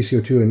 using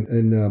PCO2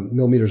 in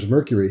millimeters of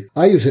mercury.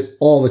 I use it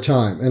all the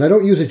time. And I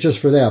don't use it just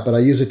for that, but I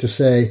use it to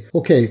say,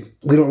 okay,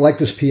 we don't like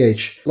this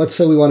pH. Let's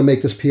say we want to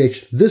make this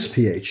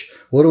pH.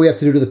 What do we have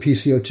to do to the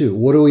PCO2?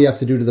 What do we have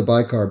to do to the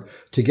bicarb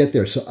to get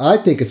there? So I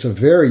think it's a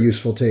very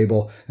useful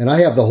table, and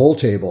I have the whole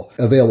table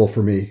available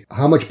for me.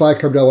 How much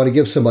bicarb do I want to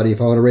give somebody if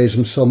I want to raise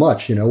them so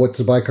much? What's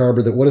the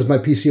bicarb? What is my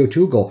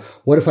PCO2 goal?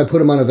 What if I put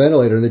them on a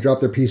ventilator and they drop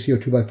their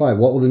PCO2 by 5?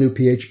 What will the new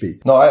pH be?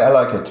 No, I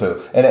like it too.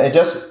 And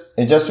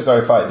just to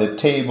clarify,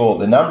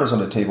 the numbers on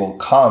the table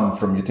come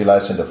from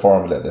utilizing the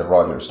formula that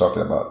Roger is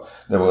talking about,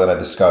 that we're going to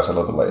discuss a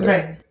little bit later.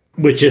 Right.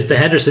 Which is the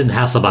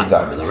Henderson-Hasselbalch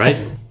formula, right?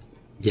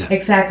 Yeah.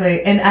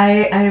 Exactly. And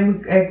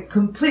I'm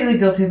completely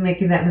guilty of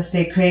making that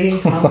mistake,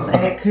 creating problems.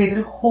 I created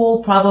a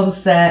whole problem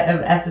set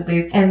of acid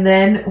base. And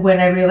then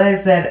when I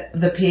realized that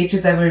the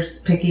pHs I was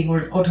picking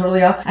were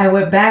totally off, I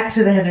went back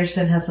to the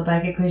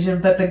Henderson-Hasselbalch equation.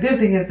 But the good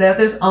thing is that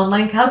there's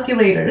online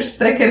calculators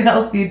that can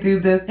help you do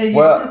this. And you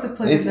just have to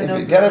plug in the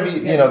numbers. Gotta be,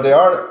 there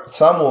are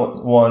some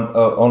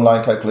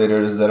online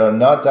calculators that are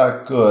not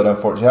that good.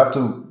 Unfortunately, you have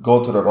to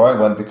go to the right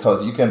one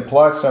because you can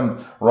plug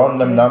some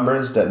random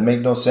numbers that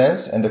make no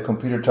sense, and the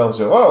computer tells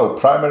you,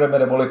 primary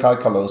metabolic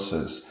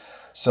alkalosis.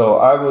 So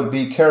I would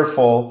be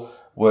careful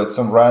with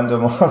some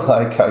random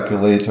online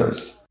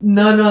calculators.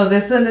 No,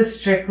 this one is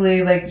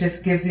strictly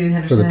just gives you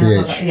Henderson. For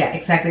the pH. Yeah,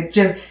 exactly.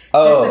 Just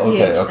the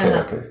pH.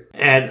 Okay.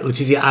 And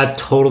Letizia, I'm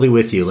totally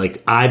with you.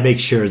 I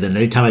make sure that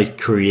anytime I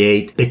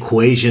create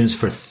equations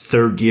for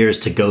third years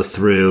to go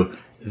through,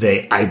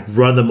 I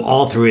run them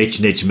all through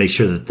H&H to make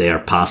sure that they are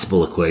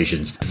possible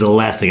equations. Because the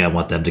last thing I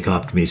want them to come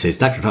up to me and say,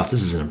 Dr. Toth,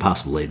 this is an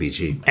impossible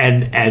ABG.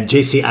 And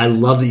JC, I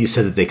love that you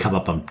said that they come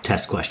up on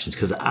test questions.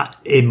 Because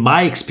in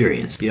my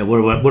experience,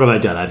 what have I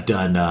done? I've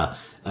done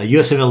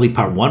USMLE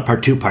Part 1,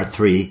 Part 2, Part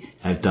 3.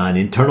 I've done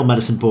internal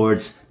medicine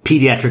boards,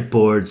 pediatric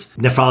boards,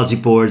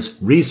 nephrology boards,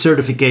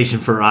 recertification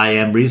for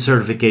IM,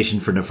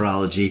 recertification for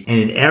nephrology.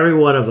 And in every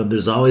one of them,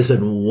 there's always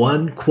been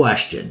one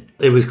question.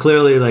 It was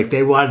clearly like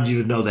they wanted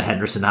you to know the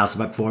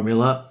Henderson-Hasselbalch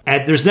formula.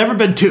 And there's never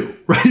been two,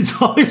 right?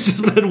 It's always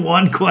just been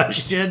one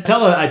question.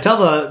 I tell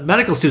the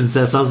medical students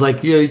this. I was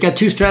like, you got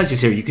two strategies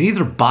here. You can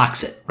either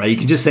box it, right? You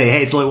can just say,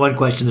 hey, it's only one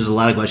question. There's a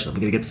lot of questions.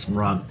 I'm going to get this one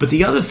wrong. But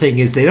the other thing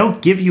is they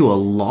don't give you a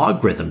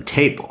logarithm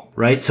table,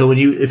 right? So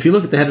if you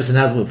look at the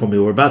Henderson-Hasselbalch formula,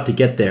 we're about to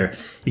get there.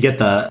 You get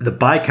the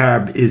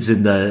bicarb is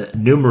in the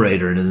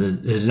numerator and in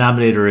the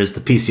denominator is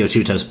the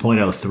PCO2 times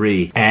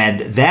 0.03.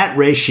 And that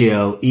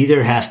ratio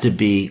either has to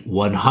be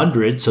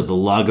 100, so the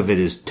log of it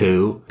is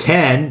 2,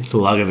 10, so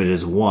the log of it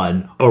is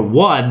 1, or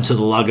 1, so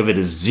the log of it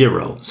is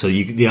 0. So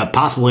the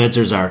possible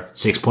answers are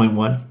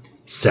 6.1,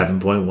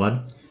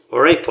 7.1,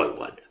 or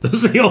 8.1.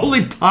 Those are the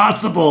only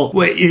possible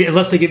way,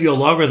 unless they give you a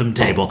logarithm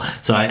table.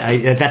 So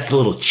that's the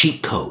little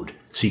cheat code,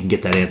 so you can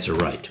get that answer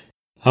right.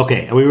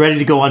 Okay, are we ready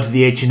to go on to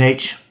the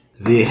H&H?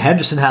 The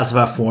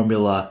Henderson-Hasselbalch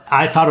formula,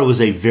 I thought it was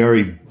a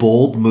very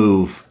bold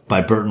move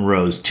by Burton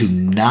Rose to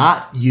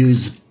not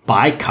use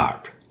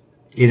bicarb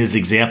in his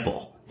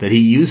example, that he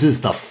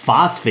uses the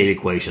phosphate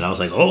equation. I was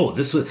like,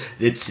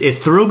 it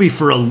threw me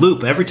for a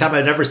loop. Every time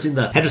I'd ever seen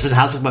the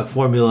Henderson-Hasselbalch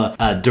formula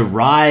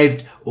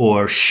derived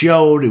or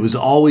showed, it was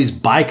always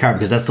bicarb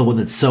because that's the one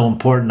that's so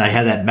important. I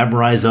had that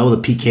memorized. The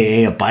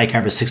pKa of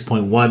bicarb is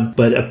 6.1.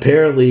 But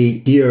apparently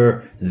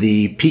here,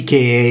 the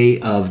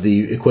pKa of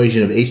the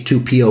equation of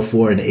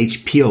H2PO4 and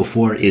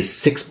HPO4 is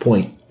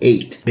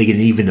 6.8, making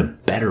it even a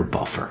better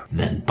buffer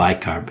than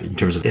bicarb in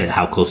terms of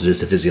how close it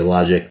is to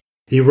physiologic.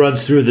 He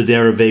runs through the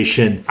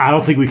derivation. I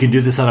don't think we can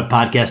do this on a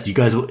podcast. You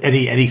guys,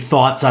 any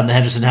thoughts on the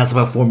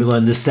Henderson-Hasselbalch formula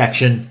in this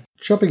section?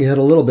 Jumping ahead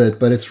a little bit,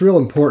 but it's real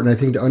important, I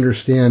think, to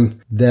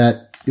understand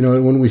that,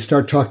 when we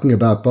start talking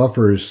about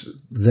buffers,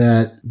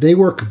 that they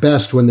work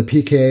best when the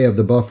pKa of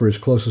the buffer is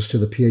closest to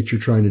the pH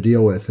you're trying to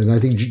deal with. And I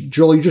think,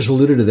 Joel, you just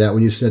alluded to that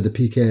when you said the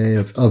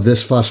pKa of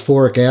this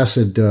phosphoric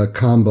acid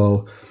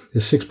combo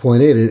is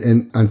 6.8.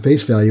 And on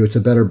face value, it's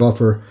a better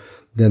buffer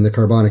than the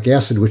carbonic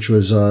acid, which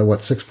was,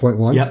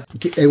 6.1?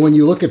 Yep. And when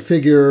you look at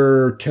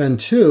figure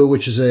 10.2,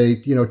 which is a,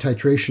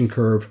 titration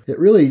curve, it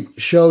really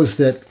shows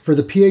that for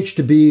the pH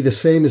to be the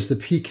same as the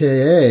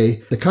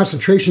pKa, the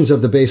concentrations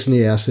of the base and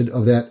the acid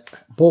of that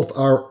both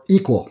are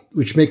equal,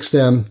 which makes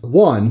them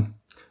 1.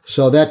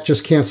 So that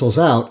just cancels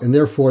out, and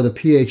therefore the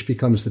pH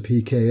becomes the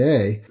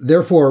pKa.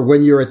 Therefore,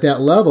 when you're at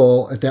that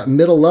level, at that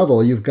middle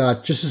level, you've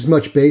got just as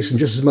much base and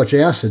just as much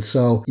acid.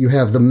 So you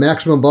have the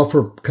maximum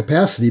buffer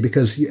capacity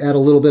because you add a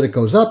little bit, it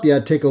goes up.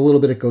 You take a little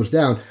bit, it goes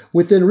down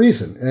within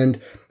reason.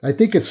 And I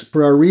think it's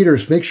for our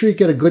readers, make sure you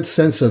get a good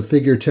sense of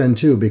figure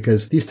 10.2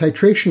 because these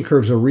titration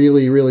curves are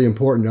really, really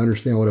important to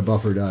understand what a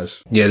buffer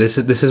does. Yeah, this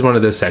is one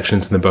of those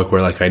sections in the book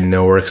where I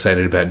know we're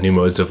excited about new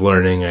modes of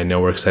learning. I know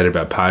we're excited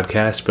about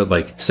podcasts,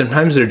 but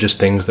sometimes they're just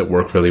things that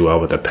work really well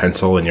with a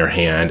pencil in your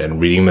hand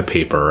and reading the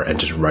paper and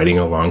just writing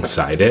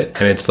alongside it.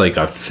 And it's like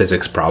a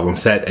physics problem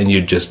set and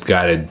you just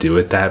got to do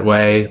it that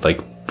way.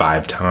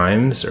 5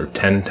 times or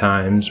 10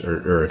 times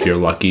or if you're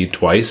lucky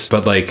twice,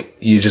 but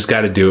you just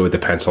got to do it with a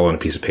pencil and a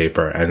piece of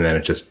paper and then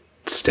it just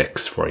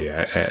sticks for you.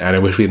 And I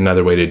wish we had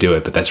another way to do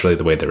it, but that's really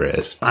the way there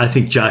is. I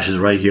think Josh is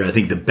right here. I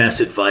think the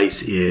best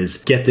advice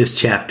is get this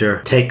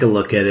chapter, take a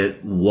look at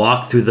it,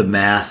 walk through the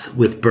math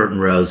with Burton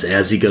Rose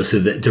as he goes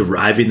through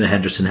deriving the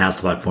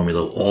Henderson-Hasselbalch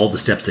formula, all the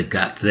steps that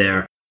got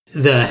there.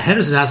 The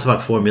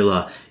Henderson-Hasselbalch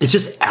formula, it's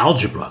just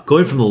algebra.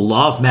 Going from the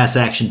law of mass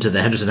action to the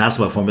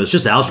Henderson-Hasselbalch formula, it's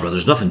just algebra.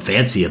 There's nothing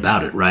fancy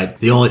about it, right?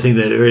 The only thing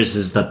that there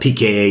is the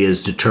pKa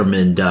is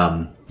determined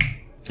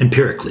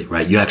empirically,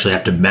 right? You actually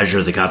have to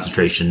measure the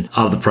concentration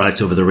of the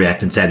products over the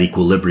reactants at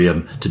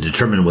equilibrium to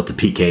determine what the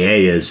pKa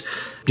is.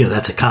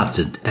 That's a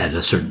constant at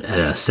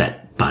a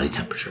set body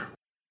temperature.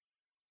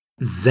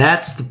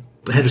 That's the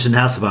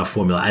Henderson-Hasselbalch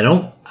formula.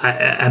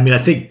 I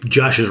think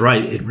Josh is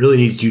right. It really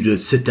needs you to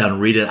sit down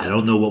and read it. I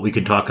don't know what we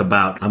can talk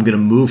about. I'm going to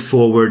move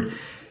forward.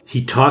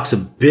 He talks a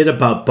bit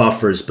about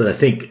buffers, but I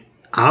think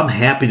I'm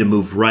happy to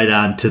move right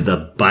on to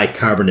the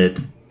bicarbonate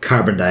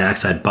carbon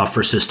dioxide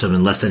buffer system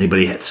unless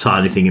anybody saw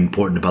anything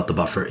important about the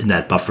buffer in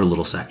that buffer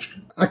little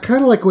section. I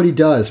kind of like what he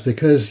does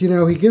because,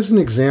 he gives an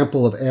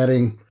example of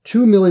adding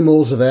 2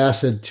 millimoles of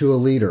acid to a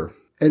liter.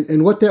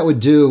 And what that would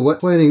do,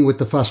 planning with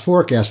the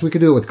phosphoric acid, we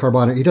could do it with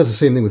carbonic. He does the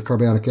same thing with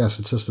carbonic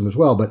acid system as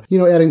well. But,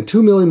 adding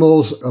 2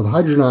 millimoles of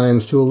hydrogen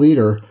ions to a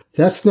liter,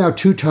 that's now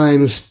 2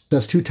 times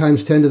 10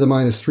 to the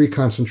minus 3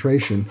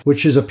 concentration,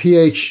 which is a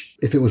pH,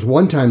 if it was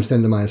 1 times 10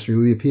 to the minus 3, it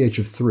would be a pH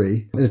of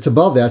 3. And it's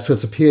above that, so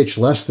it's a pH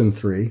less than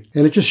 3.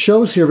 And it just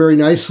shows here very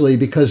nicely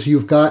because if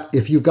you've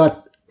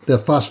got the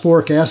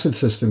phosphoric acid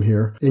system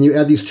here, and you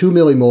add these 2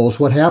 millimoles,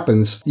 what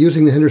happens,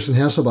 using the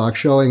Henderson-Hasselbalch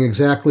showing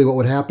exactly what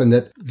would happen,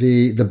 that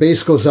the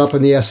base goes up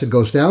and the acid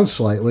goes down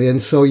slightly,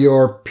 and so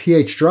your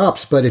pH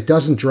drops, but it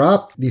doesn't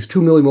drop. These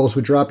 2 millimoles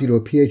would drop you to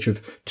a pH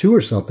of 2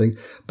 or something,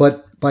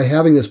 but by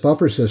having this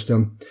buffer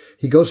system,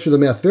 he goes through the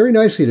math very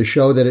nicely to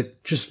show that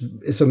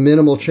it's a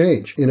minimal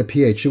change in a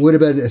pH. It would have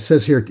been, it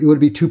says here, it would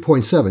be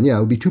 2.7. Yeah, it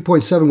would be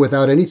 2.7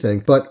 without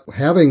anything. But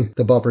having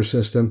the buffer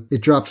system,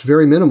 it drops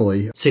very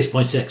minimally.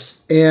 6.6.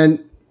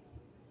 And,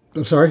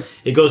 I'm sorry?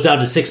 It goes down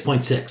to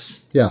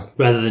 6.6. Yeah.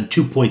 Rather than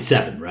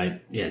 2.7,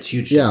 right? Yeah, it's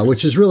huge. Yeah,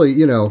 which is really,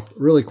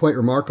 really quite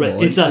remarkable.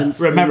 Right.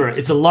 Remember,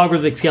 it's a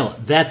logarithmic scale.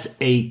 That's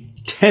a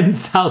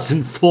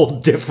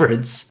 10,000-fold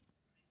difference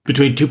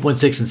between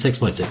 2.6 and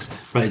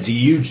 6.6, right? It's a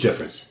huge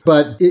difference.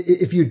 But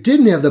if you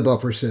didn't have the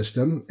buffer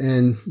system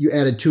and you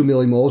added 2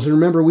 millimoles, and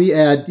remember we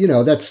add,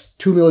 that's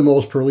 2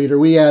 millimoles per liter.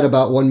 We add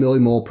about 1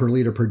 millimole per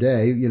liter per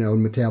day,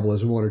 in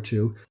metabolism, 1 or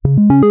 2.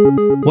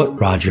 What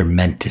Roger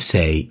meant to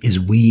say is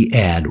we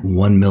add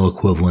 1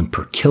 milliequivalent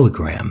per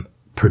kilogram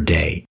per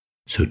day.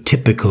 So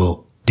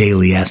typical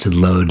daily acid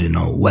load in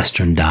a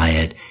Western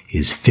diet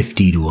is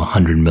 50 to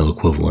 100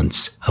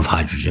 milliequivalents of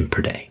hydrogen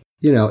per day.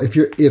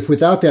 If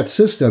without that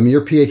system,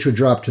 your pH would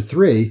drop to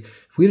 3.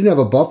 If we didn't have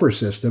a buffer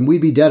system, we'd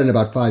be dead in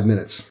about 5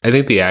 minutes. I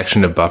think the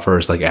action of buffer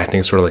is like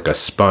acting sort of like a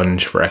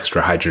sponge for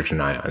extra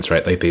hydrogen ions,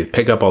 right? Like they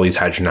pick up all these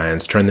hydrogen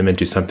ions, turn them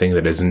into something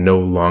that is no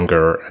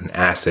longer an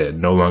acid,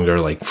 no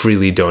longer like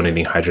freely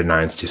donating hydrogen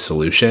ions to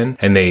solution,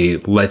 and they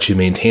let you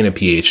maintain a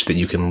pH that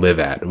you can live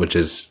at, which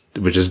is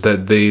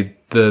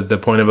the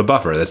point of a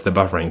buffer. That's the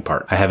buffering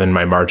part. I have in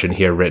my margin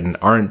here written,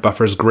 aren't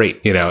buffers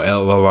great?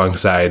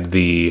 Alongside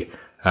the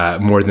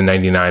more than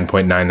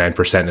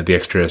 99.99% of the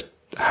extra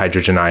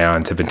hydrogen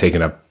ions have been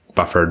taken up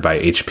buffered by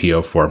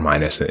HPO4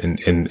 minus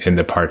in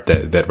the part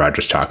that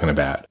Roger's talking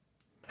about.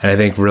 And I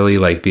think really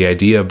like the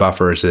idea of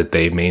buffers that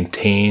they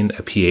maintain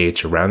a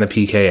pH around the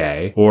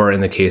pKa, or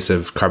in the case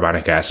of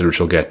carbonic acid,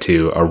 which we'll get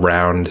to,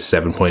 around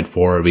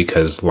 7.4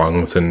 because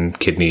lungs and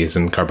kidneys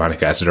and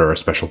carbonic acid are a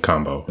special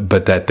combo,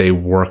 but that they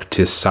work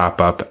to sop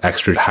up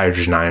extra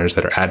hydrogen ions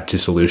that are added to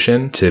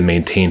solution to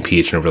maintain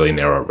pH in a really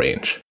narrow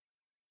range.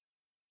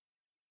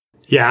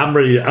 Yeah, I'm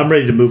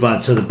ready to move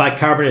on. So the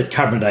bicarbonate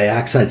carbon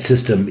dioxide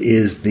system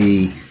is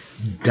the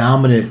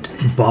dominant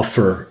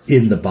buffer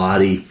in the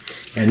body.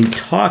 And he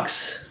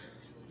talks,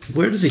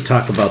 where does he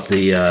talk about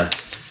the,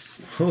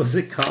 what was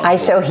it called?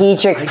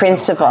 Isohedric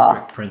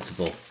principle.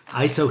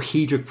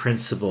 Isohedric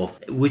principle,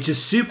 which is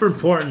super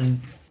important.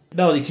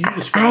 Melody, can you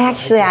describe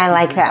I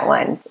like that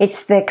one.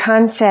 It's the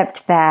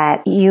concept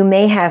that you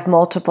may have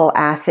multiple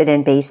acid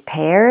and base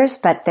pairs,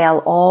 but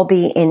they'll all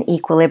be in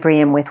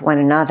equilibrium with one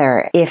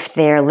another if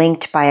they're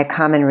linked by a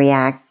common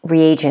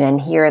reagent,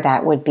 and here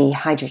that would be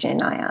hydrogen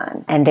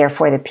ion, and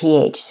therefore the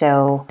pH.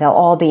 So they'll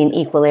all be in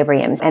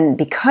equilibrium. And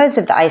because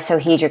of the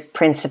isohedric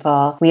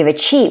principle, we have a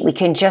cheat. We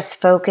can just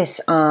focus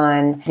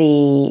on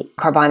the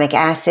carbonic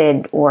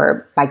acid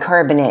or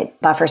bicarbonate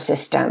buffer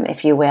system,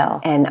 if you will,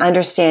 and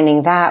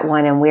understanding that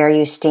one and where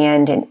you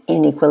stand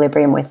in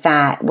equilibrium with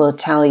that will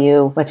tell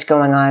you what's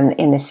going on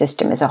in the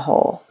system as a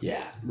whole.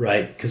 Yeah,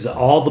 right. Because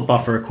all the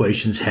buffer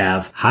equations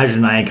have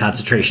hydrogen ion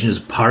concentration as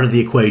part of the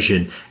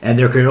equation, and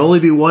there can only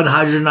be one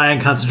hydrogen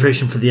ion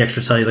concentration for the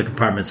extracellular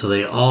compartment, so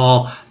they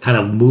all kind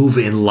of move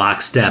in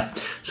lockstep.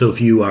 So if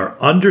you are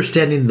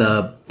understanding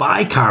the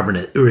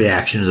bicarbonate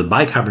reaction or the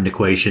bicarbonate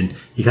equation,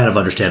 you kind of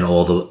understand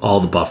all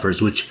the buffers,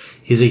 which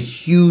is a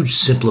huge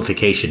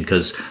simplification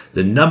because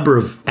the number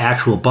of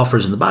actual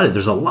buffers in the body,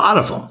 there's a lot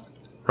of them,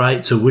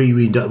 right? So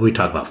we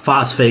talk about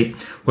phosphate,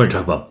 we're going to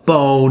talk about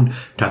bone,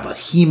 talk about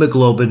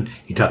hemoglobin,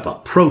 you talk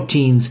about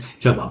proteins,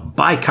 you talk about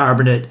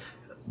bicarbonate,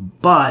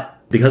 but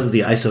because of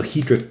the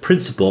isohedric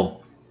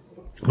principle,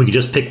 we can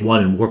just pick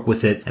one and work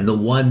with it. And the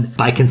one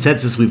by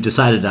consensus we've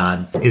decided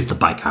on is the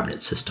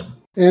bicarbonate system.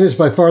 And it's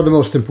by far the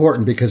most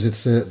important because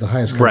it's the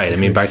highest. Right. I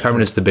mean,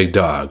 bicarbonate's the big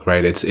dog,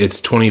 right? It's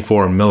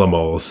 24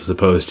 millimoles as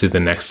opposed to the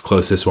next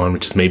closest one,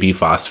 which is maybe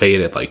phosphate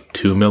at like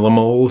 2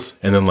 millimoles.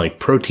 And then like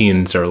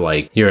proteins are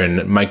like, you're in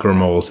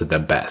micromoles at the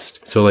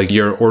best. So like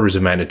you're orders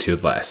of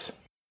magnitude less.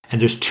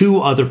 And there's two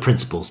other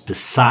principles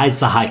besides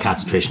the high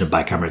concentration of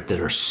bicarbonate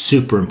that are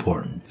super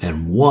important.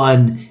 And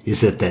one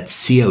is that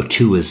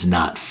CO2 is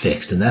not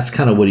fixed. And that's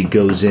kind of what he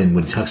goes in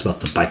when he talks about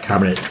the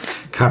bicarbonate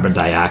carbon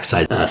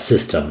dioxide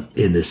system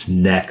in this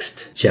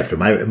next chapter.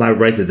 Am I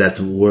right that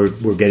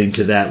we're getting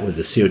to that where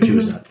the CO2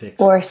 is not fixed?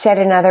 Or said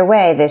another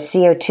way, the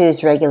CO2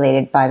 is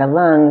regulated by the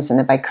lungs and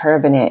the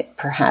bicarbonate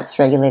perhaps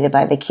regulated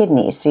by the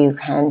kidneys. So you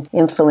can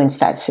influence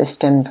that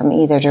system from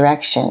either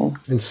direction.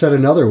 And said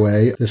another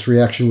way, this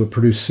reaction would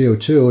produce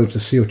CO2. If the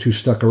CO2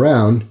 stuck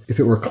around, if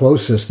it were a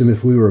closed system,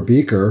 if we were a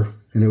beaker,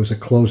 and it was a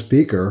closed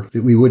beaker,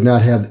 that we would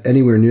not have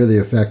anywhere near the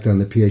effect on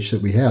the pH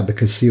that we have,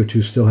 because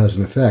CO2 still has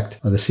an effect.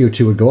 The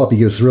CO2 would go up. He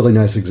gives really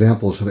nice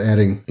examples of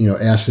adding,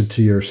 acid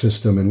to your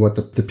system, and what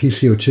the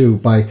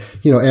PCO2, by,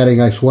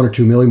 adding ice 1 or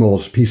 2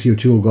 millimoles,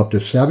 PCO2 will go up to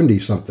 70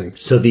 something.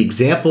 So the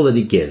example that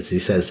he gives, he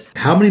says,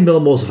 how many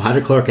millimoles of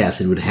hydrochloric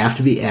acid would have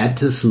to be added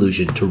to the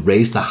solution to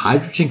raise the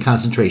hydrogen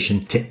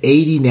concentration to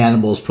 80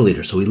 nanomoles per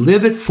liter? So we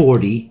live at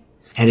 40,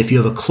 and if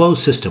you have a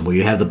closed system where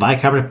you have the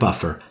bicarbonate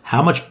buffer,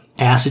 how much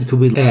acid could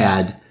we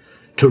add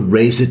to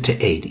raise it to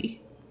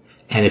 80?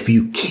 And if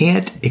you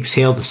can't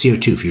exhale the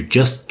CO2, if you're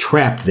just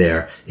trapped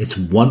there, it's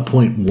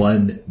 1.1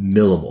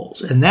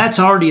 millimoles. And that's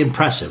already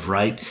impressive,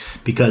 right?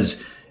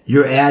 Because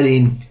you're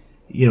adding,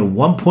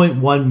 1.1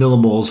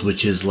 millimoles,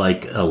 which is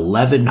like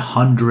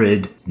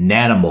 1,100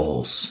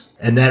 nanomoles.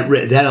 And that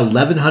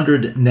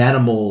 1,100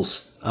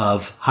 nanomoles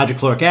of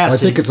hydrochloric acid.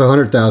 I think it's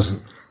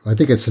 100,000. I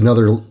think it's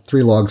another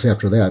 3 logs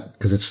after that,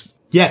 because it's...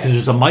 Yeah, because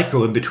there's a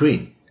micro in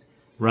between,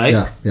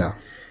 right?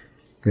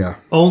 Yeah.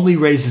 Only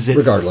raises it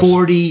Regardless.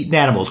 40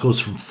 nanomoles, goes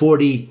from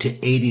 40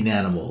 to 80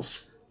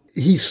 nanomoles.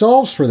 He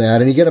solves for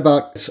that, and you get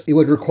it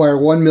would require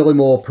 1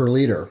 millimole per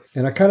liter.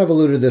 And I kind of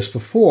alluded to this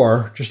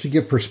before, just to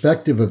give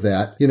perspective of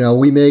that.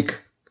 We make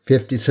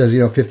 50 to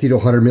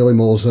 100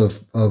 millimoles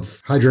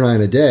of hydrogen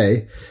ion a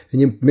day, and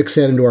you mix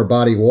that into our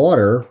body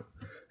water,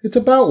 it's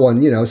about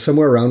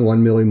somewhere around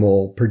 1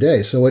 millimole per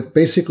day. So what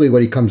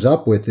he comes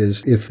up with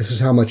is, if this is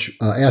how much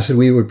acid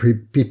we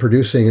would be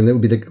producing, and that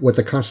would be what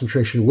the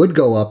concentration would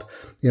go up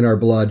in our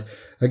blood.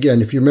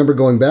 Again, if you remember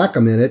going back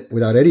a minute,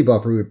 without any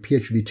buffer,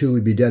 pH would be 2,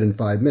 we'd be dead in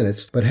 5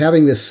 minutes. But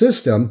having this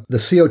system, the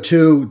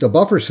CO2, the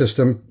buffer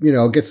system,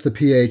 gets the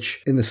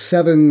pH in the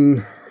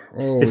 7...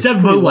 it's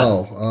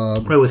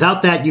 7.1. Right.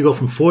 Without that, you go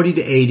from 40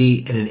 to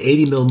 80, and in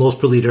 80 millimoles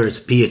per liter, its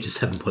pH is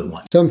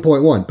 7.1.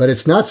 7.1, but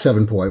it's not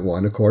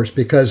 7.1, of course,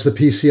 because the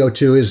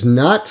PCO2 is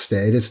not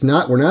stayed.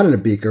 We're not in a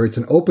beaker. It's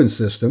an open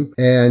system,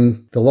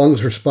 and the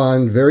lungs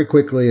respond very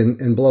quickly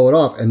and blow it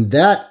off. And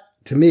that,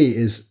 to me,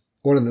 is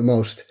one of the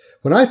most...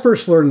 When I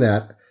first learned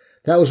that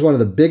was one of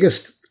the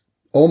biggest,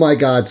 oh my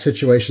God,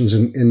 situations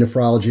in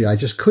nephrology. I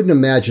just couldn't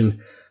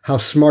imagine how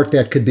smart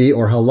that could be,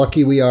 or how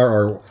lucky we are,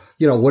 or,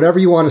 whatever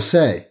you want to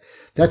say.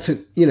 I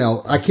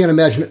can't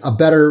imagine a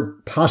better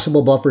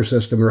possible buffer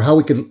system, or how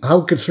we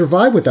could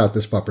survive without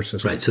this buffer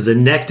system. Right. So the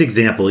next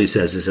example he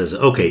says,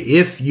 okay,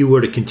 if you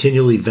were to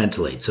continually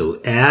ventilate,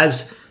 so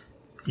as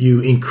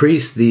you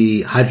increase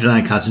the hydrogen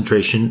ion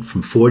concentration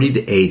from 40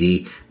 to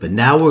 80, but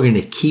now we're going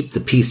to keep the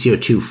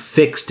PCO2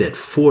 fixed at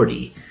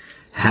 40.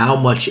 How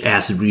much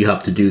acid do you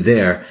have to do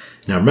there?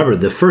 Now remember,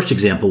 the first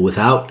example,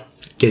 without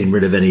getting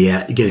rid of any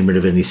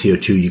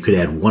CO2, you could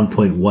add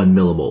 1.1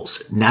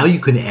 millimoles. Now you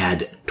can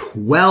add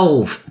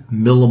 12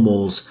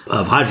 millimoles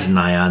of hydrogen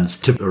ions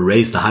to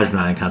raise the hydrogen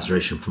ion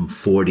concentration from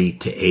 40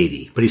 to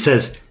 80. But he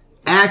says,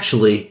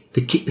 actually,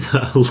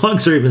 the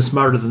lungs are even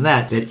smarter than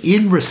that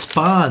in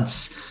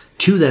response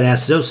to that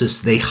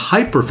acidosis, they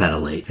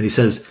hyperventilate. And he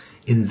says,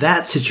 in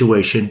that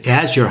situation,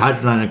 as your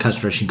hydrogen ion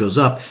concentration goes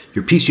up,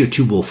 your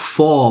PCO2 will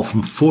fall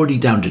from 40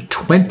 down to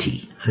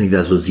 20. I think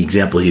that was the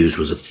example he used,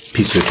 was a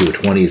PCO2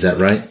 of 20. Is that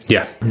right?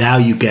 Yeah. Now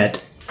you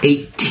get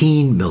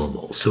 18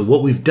 millimoles. So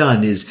what we've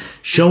done is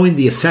showing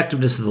the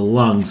effectiveness of the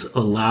lungs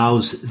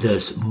allows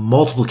this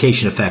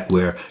multiplication effect,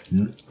 where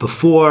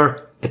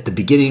before, at the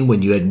beginning,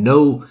 when you had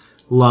no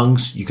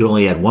lungs, you could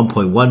only add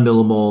 1.1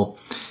 millimole.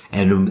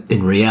 And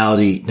in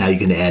reality, now you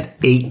can add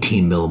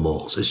 18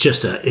 millimoles.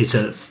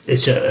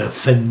 It's a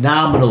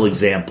phenomenal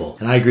example.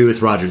 And I agree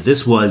with Roger.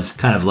 This was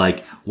kind of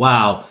like,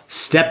 wow,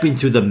 stepping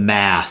through the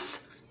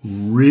math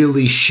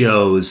really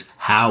shows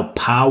how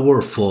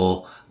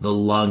powerful the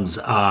lungs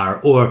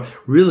are, or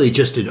really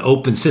just an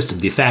open system.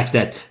 The fact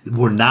that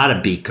we're not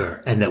a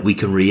beaker and that we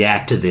can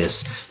react to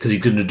this, because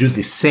you're going to do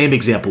the same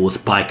example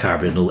with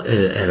bicarb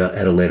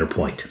at a later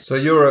point. So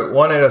you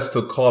wanted us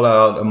to call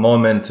out a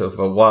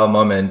wow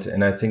moment,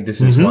 and I think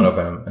this is one of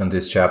them in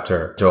this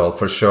chapter, Joel,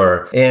 for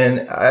sure.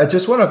 And I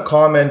just want to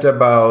comment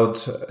about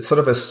sort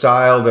of a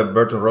style that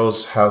Burton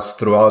Rose has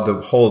throughout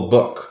the whole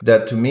book,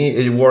 that to me,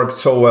 it works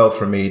so well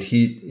for me.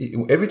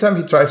 Every time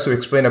he tries to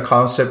explain a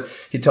concept,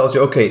 he tells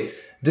you, okay,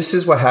 this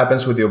is what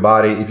happens with your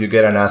body if you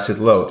get an acid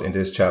load in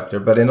this chapter.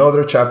 But in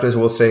other chapters,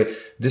 we'll say,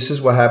 this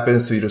is what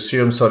happens to your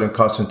serum sodium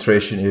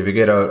concentration if you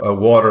get a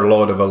water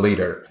load of 1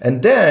 liter.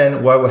 And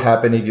then what will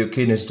happen if your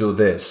kidneys do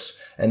this?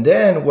 And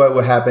then what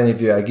will happen if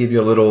I give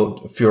you a little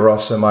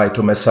furosemide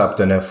to mess up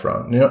the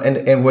nephron?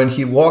 And when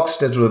he walks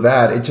through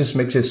that, it just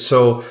makes it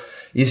so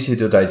easy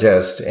to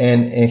digest.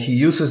 And he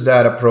uses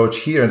that approach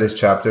here in this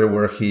chapter,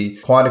 where he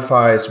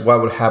quantifies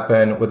what would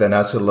happen with an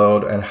acid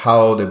load and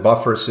how the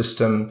buffer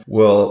system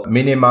will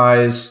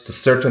minimize to a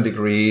certain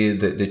degree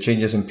the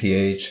changes in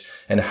pH,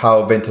 and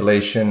how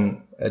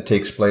ventilation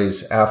takes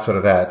place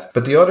after that.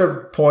 But the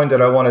other point that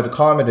I wanted to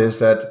comment is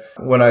that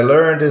when I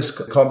learned these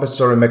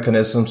compensatory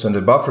mechanisms in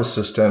the buffer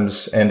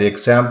systems, and the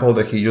example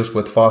that he used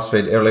with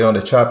phosphate early on in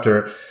the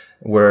chapter,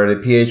 where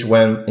the pH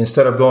went,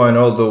 instead of going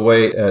all the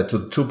way to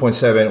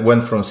 2.7,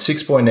 went from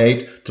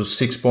 6.8 to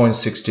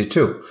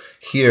 6.62.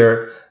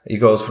 Here, it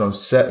goes from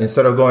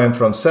instead of going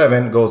from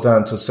 7, goes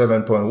down to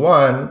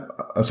 7.1.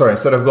 I'm sorry,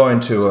 instead of going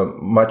to a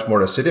much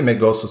more acidic, it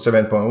goes to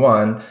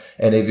 7.1.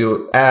 And if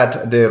you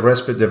add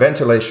the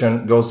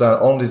ventilation, goes down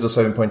only to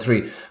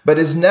 7.3. But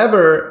it's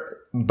never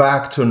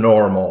back to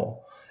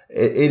normal.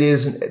 It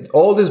is,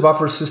 all these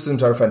buffer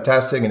systems are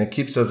fantastic and it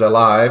keeps us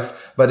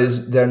alive, but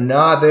they're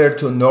not there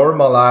to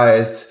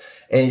normalize.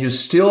 And you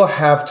still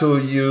have to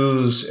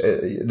use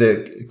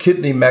the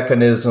kidney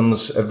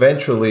mechanisms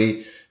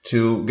eventually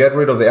to get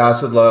rid of the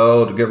acid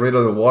load, get rid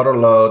of the water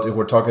load, if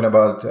we're talking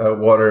about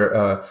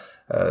water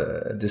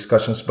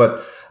discussions.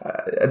 But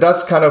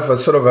that's kind of a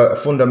sort of a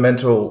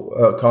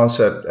fundamental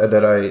concept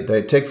that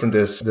I take from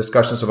this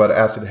discussions about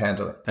acid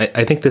handling.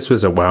 I think this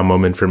was a wow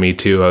moment for me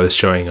too. I was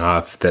showing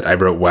off that I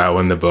wrote wow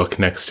in the book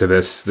next to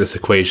this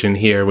equation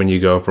here when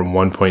you go from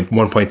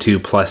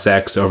 1.2 plus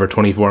x over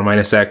 24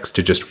 minus x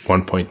to just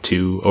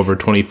 1.2 over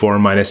 24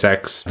 minus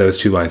x. Those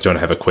two lines don't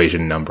have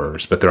equation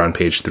numbers, but they're on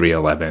page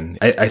 311.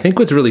 I think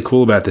what's really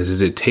cool about this is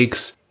it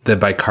takes the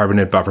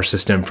bicarbonate buffer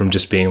system from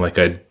just being like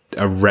a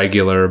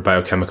regular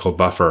biochemical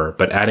buffer,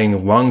 but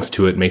adding lungs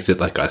to it makes it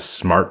like a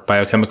smart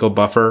biochemical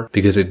buffer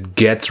because it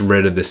gets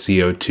rid of the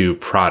CO2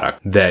 product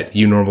that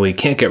you normally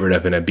can't get rid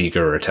of in a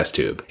beaker or a test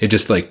tube. It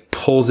just like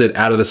pulls it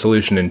out of the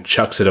solution and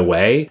chucks it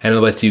away, and it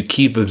lets you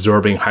keep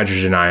absorbing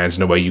hydrogen ions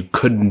in a way you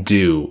couldn't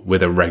do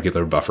with a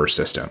regular buffer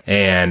system.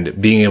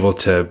 And being able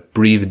to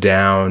breathe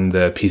down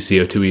the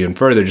PCO2 even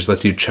further just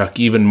lets you chuck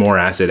even more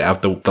acid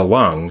out the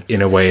lung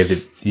in a way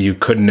that you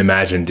couldn't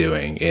imagine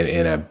doing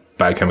in a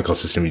biochemical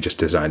system you just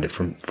designed it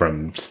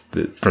from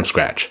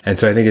scratch. And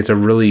so I think it's a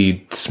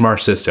really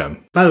smart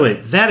system. By the way,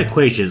 that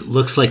equation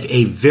looks like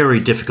a very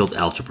difficult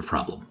algebra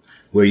problem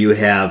where you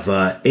have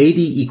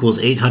 80 equals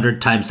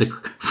 800 times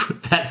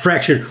that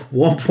fraction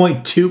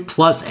 1.2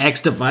 plus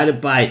x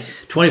divided by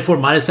 24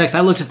 minus x.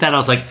 I looked at that and I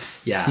was like,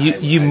 yeah.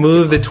 You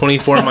move the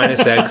 24 minus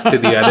x to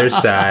the other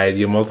side,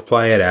 you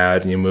multiply it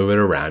out, and you move it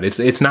around.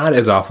 It's not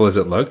as awful as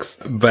it looks,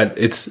 but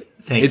it's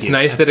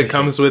nice that it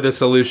comes with a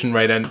solution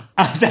right on.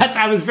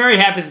 I was very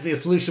happy that the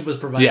solution was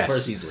provided for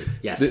us easily.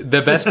 Yes.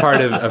 The best part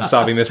of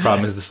solving this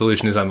problem is the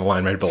solution is on the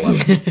line right below.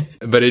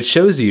 But it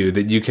shows you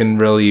that you can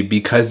really,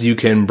 because you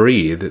can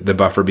breathe, the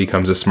buffer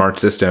becomes a smart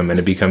system and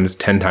it becomes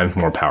 10 times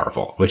more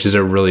powerful, which is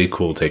a really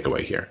cool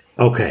takeaway here.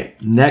 Okay.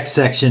 Next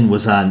section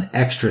was on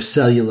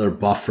extracellular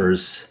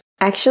buffers.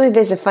 Actually,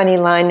 there's a funny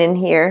line in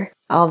here.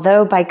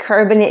 Although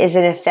bicarbonate is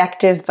an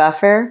effective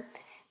buffer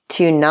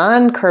to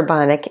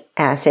non-carbonic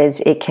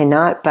acids, it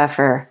cannot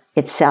buffer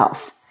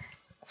itself.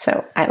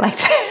 So I like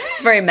that.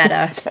 It's very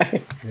meta.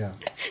 Yeah.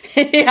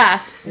 Yeah.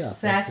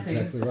 Sassy.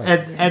 Exactly right.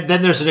 And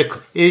then there's it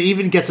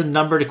even gets a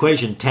numbered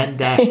equation,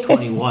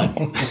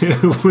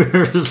 10-21.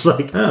 Where it's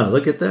like, oh,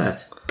 look at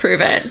that. Prove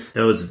it.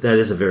 That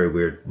is a very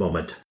weird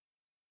moment.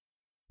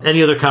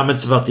 Any other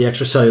comments about the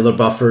extracellular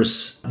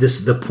buffers?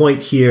 The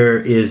point here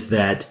is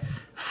that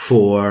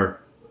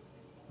for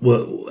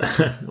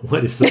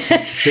what is the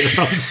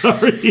I'm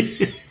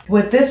sorry.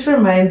 What this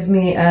reminds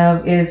me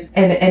of is,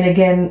 and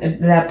again,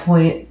 that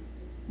point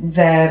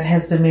that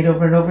has been made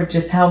over and over,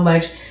 just how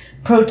much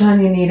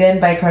proton you need and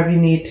bicarb you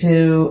need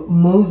to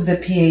move the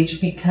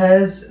pH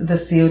because the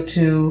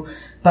CO2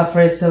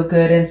 buffer is so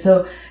good. And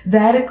so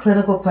that a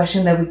clinical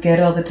question that we get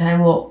all the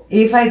time, well,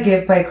 if I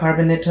give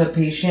bicarbonate to a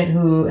patient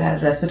who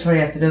has respiratory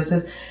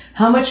acidosis,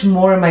 how much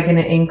more am I going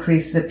to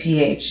increase the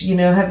pH? You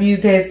know, have you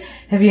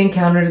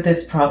encountered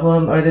this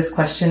problem or this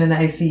question in the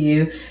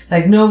ICU?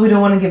 Like, no, we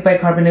don't want to give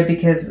bicarbonate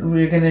because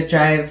we're going to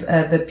drive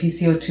the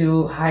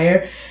PCO2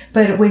 higher.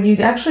 But when you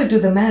actually do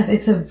the math,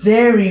 it's a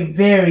very,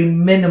 very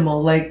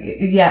minimal, like,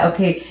 yeah,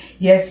 okay,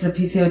 yes, the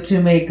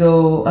PCO2 may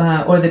go,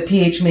 or the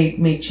pH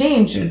may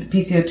change, the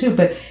PCO2,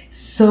 but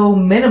so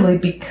minimally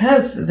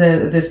because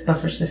this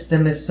buffer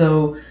system is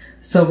so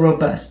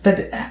robust.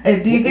 But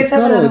do you guys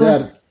have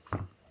another one?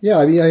 Yeah,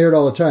 I mean, I hear it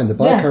all the time. The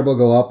bicarb will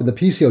go up and the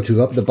PCO2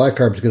 go up. The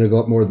bicarb is going to go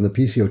up more than the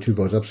PCO2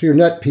 goes up. So your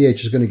net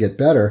pH is going to get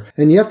better.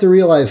 And you have to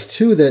realize,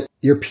 too, that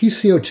your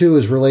PCO2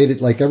 is related,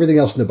 like everything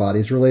else in the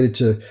body, is related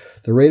to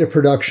the rate of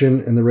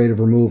production and the rate of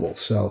removal.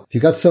 So if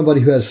you've got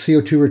somebody who has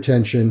CO2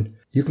 retention,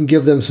 you can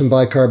give them some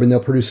bicarb and they'll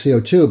produce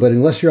CO2. But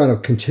unless you're on a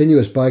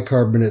continuous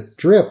bicarbonate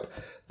drip,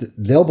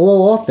 they'll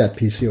blow off that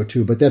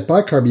PCO2, but that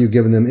bicarb you've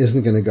given them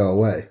isn't going to go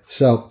away.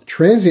 So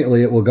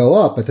transiently it will go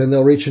up, but then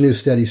they'll reach a new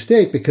steady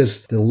state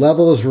because the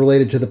level is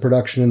related to the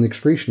production and the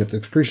excretion. If the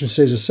excretion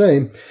stays the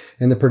same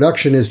and the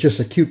production is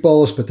just a cute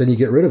bolus, but then you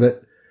get rid of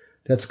it,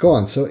 that's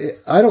gone. So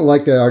I don't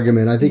like that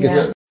argument. I think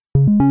it's...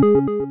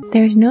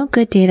 There is no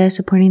good data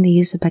supporting the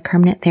use of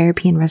bicarbonate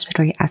therapy in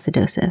respiratory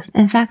acidosis.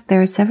 In fact, there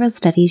are several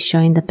studies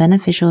showing the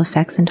beneficial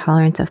effects and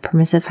tolerance of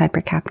permissive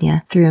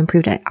hypercapnia through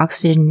improved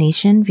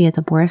oxygenation via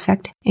the Bohr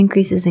effect,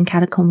 increases in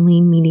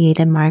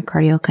catecholamine-mediated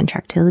myocardial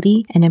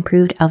contractility, and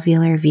improved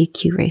alveolar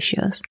VQ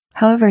ratios.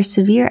 However,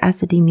 severe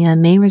acidemia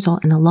may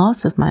result in a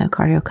loss of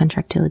myocardial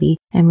contractility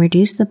and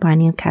reduce the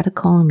binding of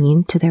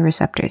catecholamine to their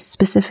receptors,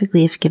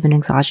 specifically if given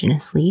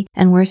exogenously,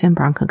 and worsen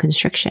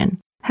bronchoconstriction.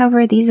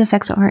 However, these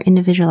effects are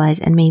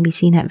individualized and may be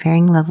seen at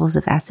varying levels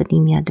of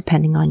acidemia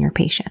depending on your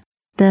patient.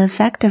 The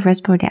effect of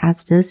respiratory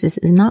acidosis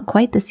is not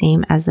quite the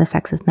same as the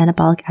effects of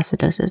metabolic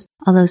acidosis,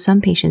 although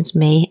some patients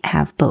may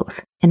have both.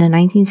 In a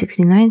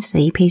 1969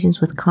 study, patients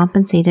with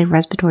compensated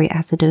respiratory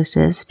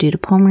acidosis due to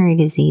pulmonary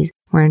disease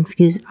were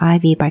infused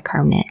IV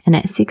bicarbonate, and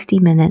at 60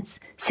 minutes,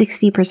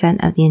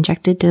 60% of the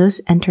injected dose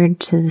entered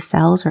to the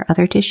cells or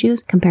other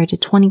tissues compared to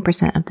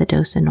 20% of the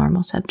dose in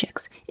normal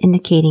subjects,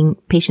 indicating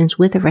patients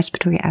with a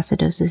respiratory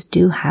acidosis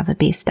do have a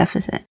base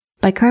deficit.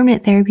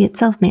 Bicarbonate therapy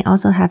itself may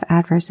also have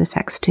adverse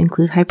effects to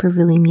include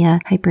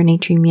hypervolemia,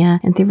 hypernatremia,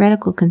 and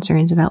theoretical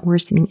concerns about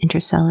worsening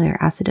intracellular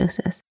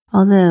acidosis.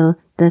 Although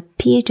the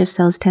pH of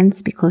cells tends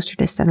to be closer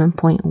to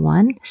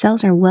 7.1,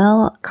 cells are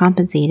well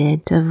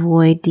compensated to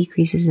avoid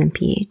decreases in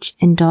pH.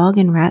 In dog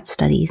and rat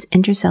studies,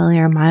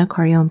 intracellular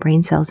myocardial and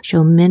brain cells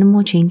show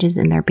minimal changes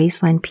in their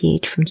baseline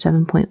pH from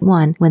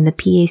 7.1 when the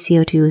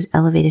PaCO2 is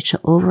elevated to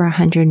over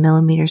 100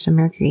 millimeters of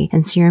mercury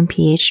and serum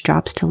pH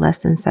drops to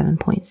less than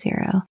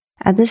 7.0.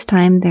 At this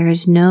time, there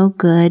is no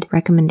good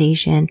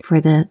recommendation for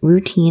the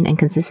routine and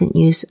consistent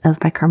use of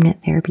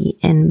bicarbonate therapy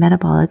in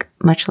metabolic,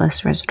 much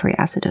less respiratory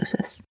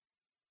acidosis.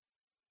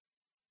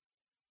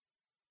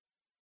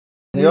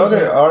 The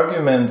other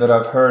argument that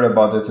I've heard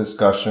about this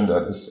discussion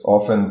that is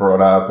often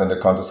brought up in the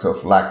context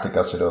of lactic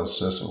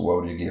acidosis, or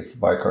what do you give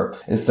bicarb,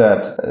 is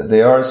that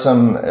there are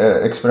some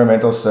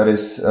experimental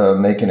studies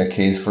making a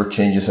case for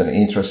changes in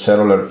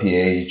intracellular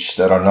pH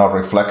that are not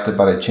reflected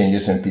by the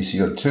changes in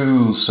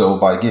PCO2. So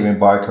by giving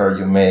bicarb,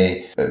 you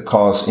may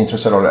cause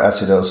intracellular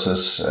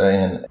acidosis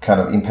and kind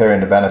of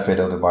impairing the benefit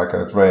of the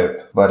bicarb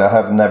drip. But I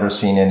have never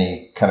seen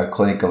any kind of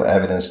clinical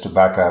evidence to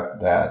back up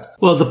that.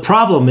 Well, the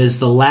problem is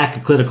the lack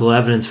of clinical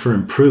evidence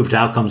for improved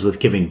outcomes with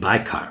giving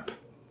bicarb,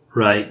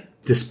 right?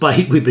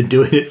 Despite we've been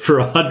doing it for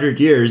 100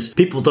 years,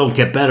 people don't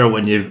get better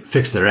when you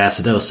fix their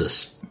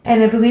acidosis.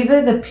 And I believe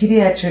that the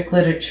pediatric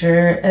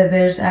literature,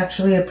 there's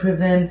actually a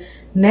proven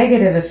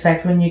negative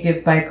effect when you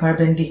give bicarb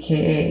in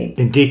DKA.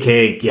 In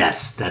DKA,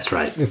 yes, that's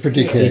right. And for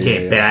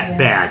DKA,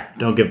 bad.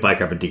 Don't give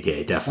bicarb in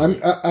DKA,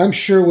 definitely. I'm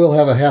sure we'll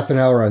have a half an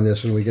hour on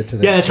this when we get to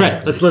that. Yeah, that's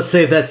right. Let's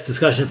save that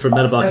discussion for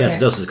metabolic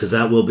acidosis because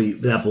that will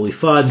be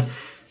fun.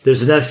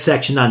 There's another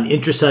section on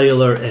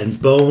intracellular and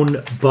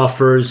bone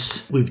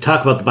buffers. We've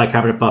talked about the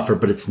bicarbonate buffer,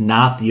 but it's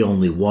not the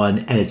only one.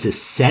 And it's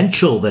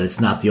essential that it's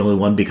not the only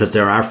one because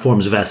there are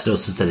forms of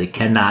acidosis that it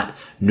cannot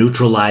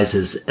neutralize,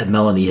 as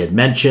Melanie had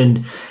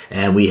mentioned.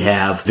 And we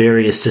have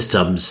various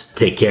systems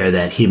take care of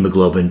that: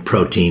 hemoglobin,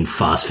 protein,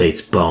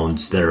 phosphates,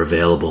 bones that are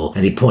available.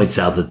 And he points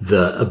out that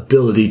the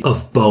ability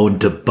of bone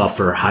to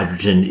buffer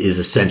hydrogen is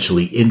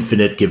essentially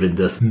infinite given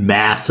the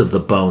mass of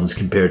the bones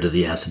compared to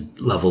the acid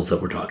levels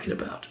that we're talking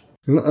about.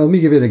 Let me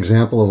give you an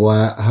example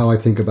of how I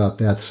think about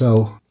that.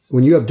 So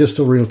when you have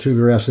distal renal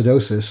tubular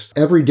acidosis,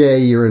 every day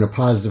you're in a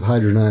positive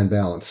hydrogen ion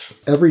balance.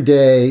 Every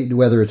day,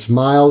 whether it's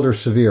mild or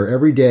severe,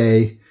 every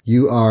day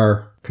you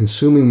are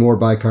consuming more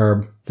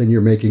bicarb than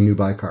you're making new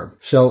bicarb.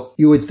 So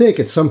you would think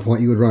at some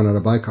point you would run out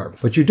of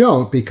bicarb, but you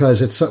don't,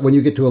 because it's when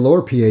you get to a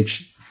lower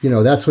pH,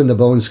 that's when the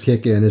bones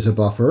kick in as a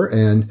buffer,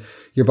 and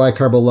your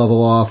bicarb will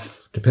level off.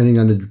 Depending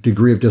on the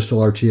degree of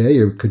distal RTA,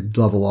 you could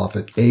level off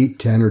at 8,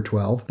 10, or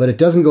 12, but it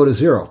doesn't go to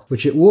 0,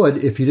 which it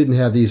would if you didn't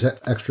have these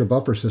extra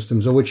buffer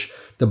systems, of which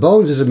the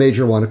bones is a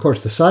major one. Of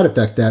course, the side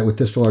effect that with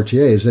distal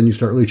RTA is then you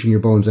start leaching your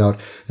bones out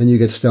and you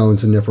get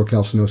stones and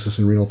nephrocalcinosis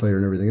and renal failure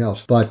and everything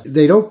else. But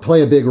they don't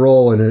play a big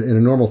role in a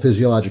normal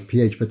physiologic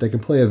pH, but they can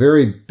play a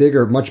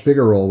much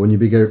bigger role when you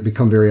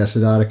become very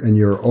acidotic and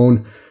your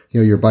own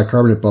your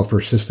bicarbonate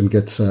buffer system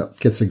gets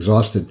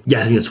exhausted.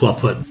 Yeah, I think it's well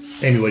put.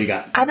 Amy, what do you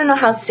got? I don't know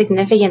how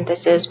significant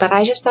this is, but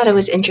I just thought it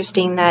was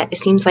interesting that it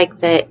seems like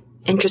the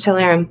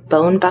intracellular and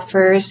bone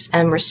buffers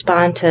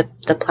respond to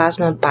the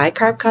plasma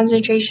bicarb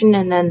concentration,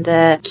 and then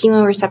the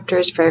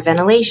chemoreceptors for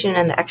ventilation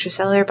and the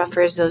extracellular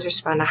buffers, those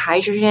respond to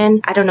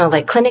hydrogen. I don't know,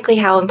 clinically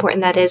how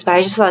important that is, but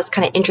I just thought it's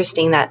kind of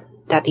interesting that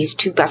these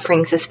two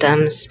buffering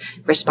systems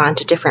respond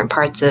to different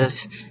parts of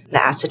the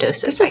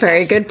acidosis. That's a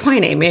very good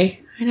point, Amy.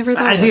 I never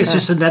thought of that. I think it's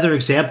just another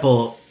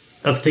example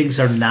of things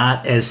are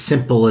not as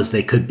simple as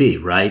they could be,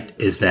 right?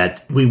 Is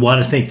that we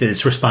want to think that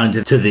it's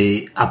responding to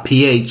the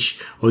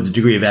pH or the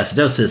degree of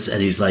acidosis,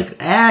 and he's like,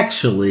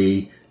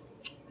 actually,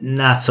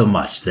 not so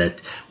much.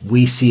 That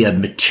we see a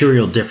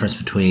material difference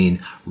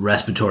between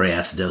respiratory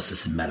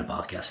acidosis and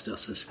metabolic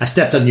acidosis. I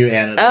stepped on you,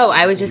 Anna. Oh,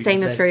 I was just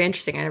saying that's very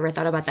interesting. I never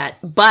thought about that.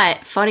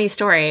 But funny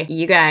story,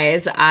 you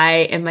guys,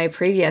 in my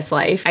previous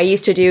life, I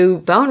used to do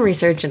bone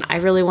research, and I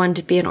really wanted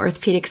to be an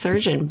orthopedic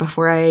surgeon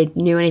before I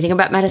knew anything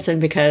about medicine,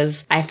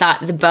 because I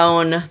thought the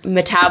bone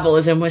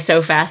metabolism was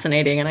so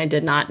fascinating, and I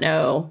did not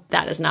know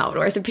that is not what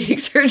orthopedic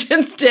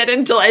surgeons did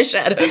until I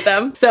shadowed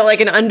them. So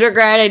in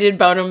undergrad, I did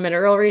bone and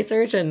mineral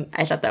research, and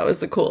I thought that was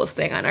the coolest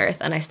thing on earth,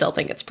 and I still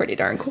think it's pretty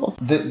darn cool.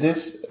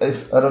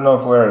 I don't know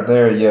if we're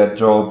there yet,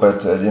 Joel,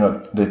 but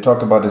they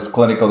talk about these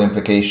clinical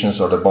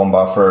implications of the bone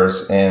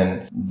buffers,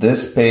 and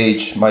this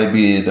page might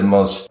be the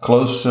most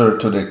closer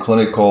to the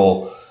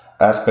clinical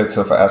aspects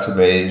of acid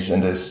raise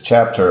in this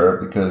chapter,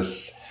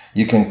 because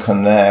you can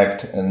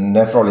connect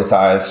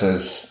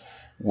nephrolithiasis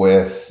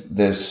with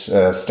this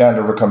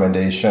standard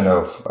recommendation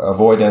of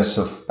avoidance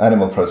of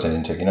animal protein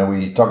intake.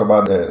 We talk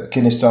about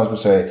kidney stones, we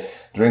say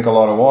drink a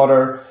lot of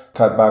water,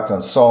 cut back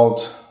on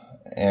salt,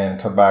 and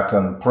cut back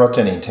on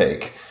protein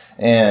intake.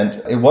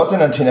 And it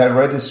wasn't until I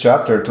read this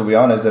chapter, to be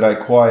honest, that I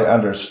quite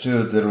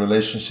understood the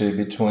relationship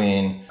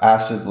between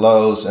acid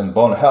loss and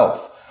bone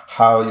health.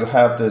 How you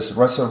have this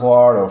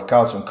reservoir of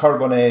calcium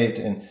carbonate,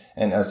 and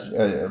as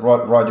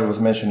Roger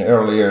was mentioning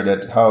earlier,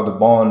 that how the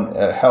bone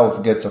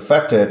health gets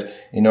affected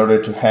in order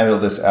to handle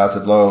this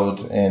acid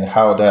load, and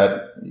how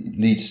that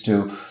leads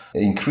to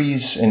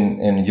increase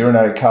in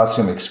urinary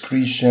calcium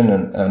excretion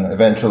and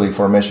eventually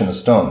formation of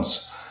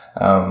stones.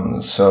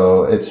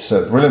 So it's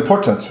really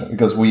important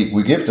because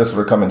we give this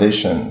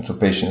recommendation to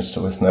patients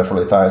with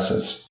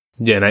nephrolithiasis.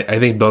 Yeah, and I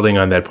think building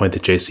on that point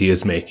that JC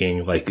is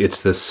making, like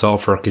it's the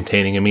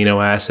sulfur-containing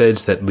amino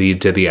acids that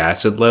lead to the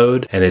acid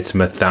load, and it's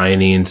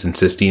methionines and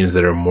cysteines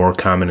that are more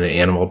common in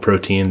animal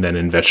protein than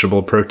in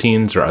vegetable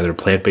proteins or other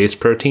plant-based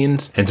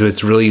proteins. And so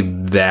it's really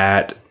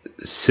that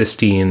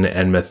cysteine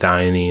and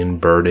methionine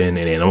burden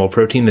in animal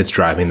protein that's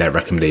driving that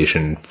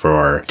recommendation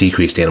for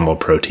decreased animal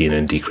protein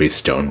and decreased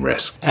stone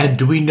risk. And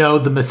do we know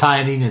the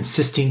methionine and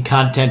cysteine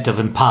content of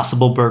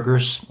Impossible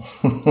Burgers?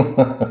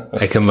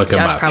 I can look them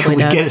up. Can we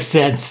get a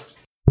sense?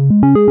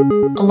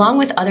 Along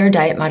with other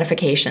diet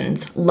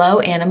modifications, low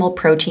animal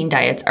protein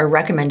diets are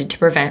recommended to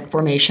prevent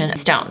formation of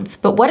stones.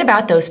 But what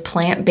about those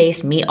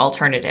plant-based meat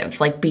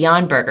alternatives like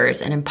Beyond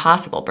Burgers and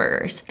Impossible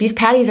Burgers? These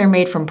patties are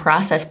made from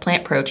processed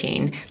plant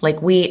protein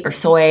like wheat or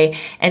soy,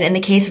 and in the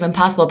case of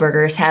Impossible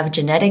Burgers have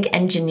genetic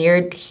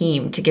engineered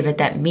heme to give it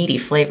that meaty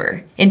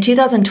flavor. In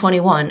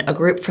 2021, a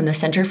group from the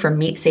Center for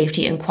Meat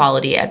Safety and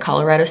Quality at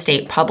Colorado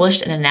State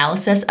published an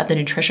analysis of the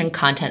nutrition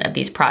content of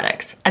these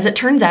products. As it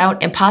turns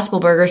out, Impossible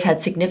Burgers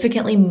had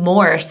significantly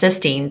more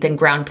cysteine than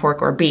ground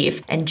pork or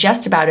beef, and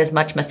just about as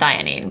much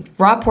methionine.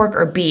 Raw pork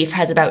or beef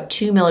has about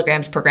 2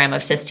 milligrams per gram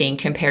of cysteine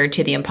compared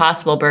to the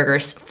Impossible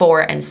Burgers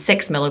 4 and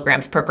 6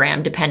 milligrams per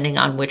gram, depending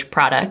on which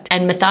product.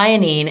 And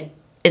methionine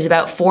is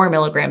about 4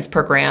 milligrams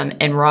per gram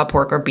in raw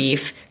pork or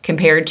beef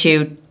compared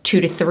to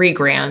 2 to 3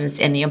 grams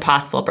in the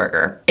Impossible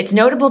Burger. It's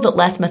notable that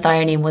less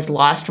methionine was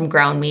lost from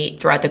ground meat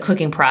throughout the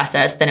cooking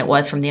process than it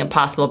was from the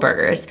Impossible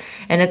Burgers.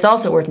 And it's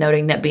also worth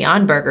noting that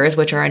Beyond Burgers,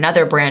 which are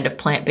another brand of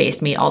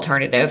plant-based meat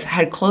alternative,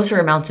 had closer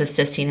amounts of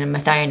cysteine and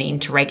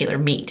methionine to regular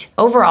meat.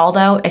 Overall,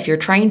 though, if you're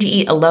trying to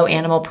eat a low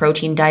animal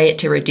protein diet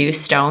to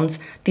reduce stones,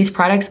 these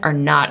products are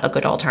not a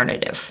good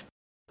alternative.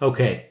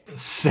 Okay.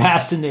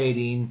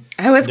 Fascinating.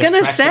 I was going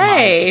to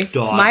say,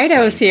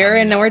 Mido's here,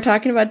 and now we're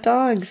talking about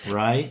dogs.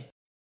 Right?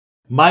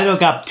 Mido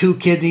got 2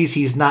 kidneys.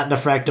 He's not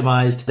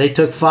nephrectomized. They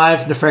took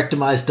 5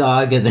 nephrectomized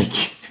dog and they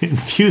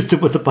infused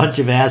him with a bunch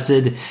of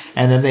acid,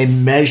 and then they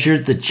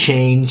measured the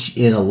change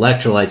in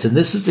electrolytes. And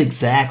this is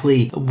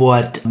exactly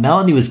what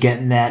Melanie was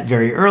getting at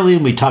very early.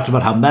 And we talked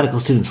about how medical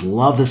students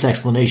love this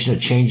explanation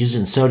of changes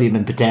in sodium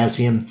and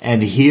potassium.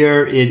 And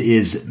here it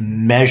is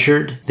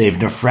measured. They've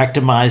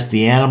nephrectomized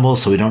the animal,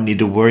 so we don't need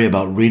to worry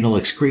about renal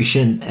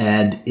excretion.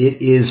 And it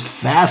is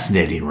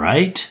fascinating,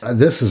 right?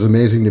 This is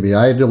amazing to me.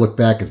 I had to look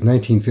back at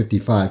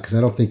 1955 because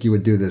I don't think you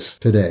would do this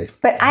today.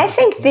 But I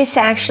think this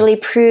actually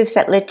proves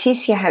that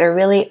Leticia had a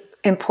really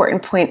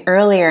important point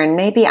earlier, and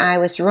maybe I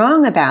was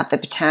wrong about the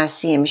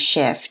potassium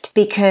shift,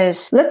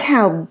 because look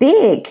how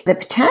big the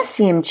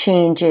potassium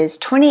change is,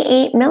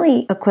 28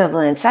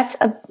 milliequivalents. That's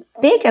a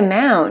big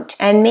amount.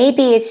 And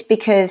maybe it's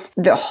because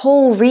the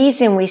whole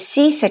reason we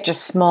see such a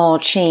small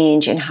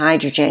change in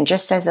hydrogen,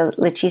 just as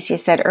Leticia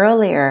said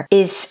earlier,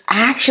 is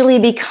actually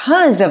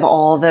because of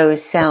all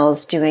those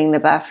cells doing the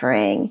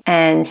buffering.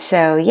 And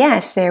so,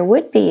 yes, there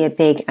would be a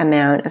big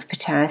amount of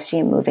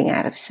potassium moving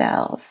out of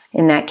cells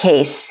in that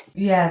case.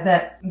 Yeah,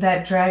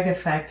 that drag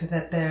effect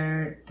that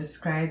they're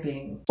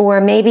describing.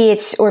 Or maybe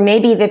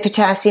the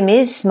potassium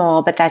is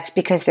small, but that's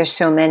because there's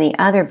so many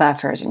other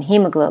buffers and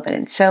hemoglobin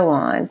and so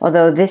on.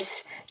 Although this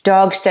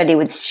dog study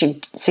would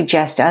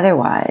suggest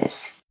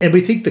otherwise. And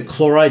we think the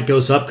chloride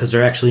goes up because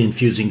they're actually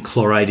infusing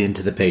chloride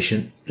into the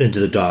patient, into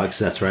the dogs.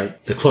 That's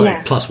right. The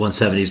chloride plus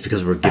 170 is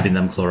because we're giving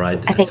them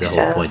chloride. That's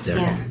the whole point there.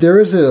 Yeah. There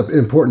is an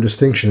important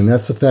distinction, and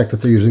that's the fact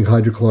that they're using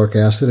hydrochloric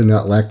acid and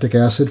not lactic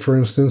acid, for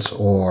instance,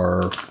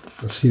 or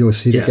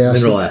acetoacetic acid.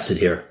 Mineral acid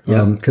here.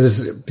 Because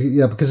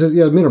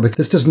mineral. But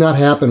this does not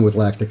happen with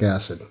lactic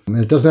acid, and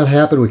it does not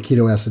happen with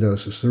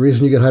ketoacidosis. The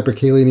reason you get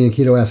hyperkalemia and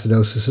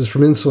ketoacidosis is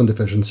from insulin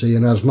deficiency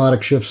and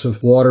osmotic shifts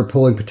of water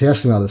pulling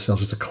potassium out of the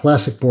cells. It's a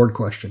classic board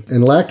question.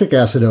 In lactic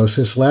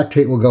acidosis,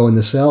 lactate will go in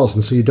the cells,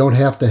 and so you don't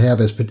have to have,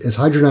 as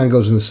hydrogen ion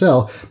goes in the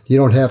cell, you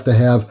don't have to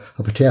have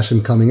a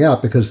potassium coming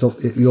out because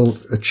you'll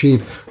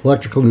achieve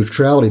electrical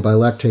neutrality by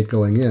lactate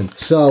going in.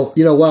 So,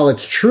 while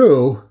it's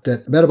true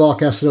that metabolic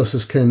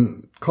acidosis can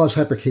cause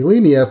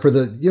hyperkalemia for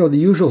the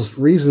usual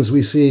reasons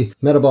we see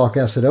metabolic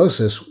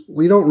acidosis,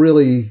 we don't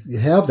really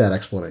have that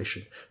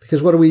explanation.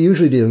 Because what are we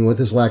usually dealing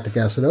with is lactic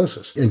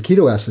acidosis and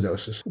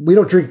ketoacidosis. We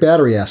don't drink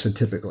battery acid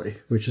typically,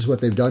 which is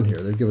what they've done here.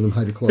 They've given them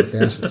hydrochloric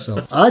acid.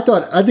 So I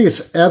think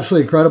it's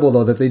absolutely incredible,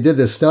 though, that they did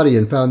this study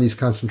and found these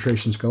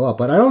concentrations go up.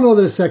 But I don't know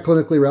that it's that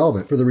clinically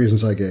relevant for the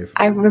reasons I gave.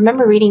 I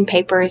remember reading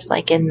papers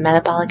like in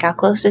metabolic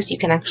alkalosis, you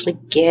can actually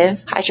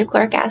give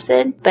hydrochloric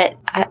acid, but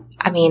I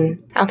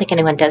don't think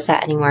anyone does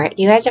that anymore. Do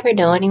you guys ever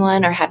know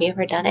anyone, or have you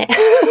ever done it?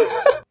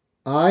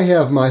 I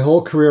have my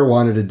whole career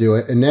wanted to do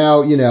it. And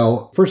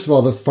now, first of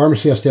all, the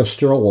pharmacy has to have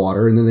sterile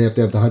water, and then they have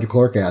to have the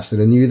hydrochloric acid.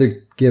 And you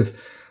either give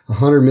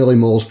 100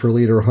 millimoles per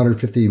liter or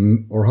 150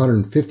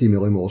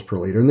 millimoles per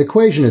liter. And the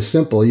equation is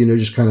simple,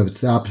 just kind of,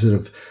 it's the opposite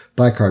of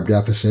bicarb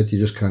deficit.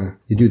 You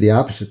do the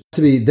opposite.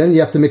 Then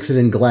you have to mix it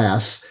in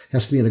glass. It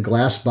has to be in a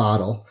glass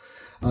bottle.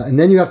 And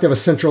then you have to have a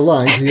central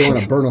line because you don't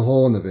want to burn a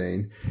hole in the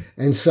vein.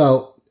 And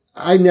so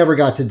I never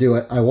got to do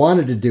it. I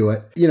wanted to do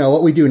it.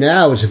 What we do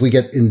now is if we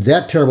get in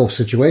that terrible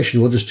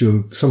situation, we'll just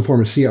do some form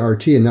of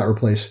CRT and not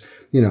replace,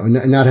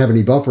 not have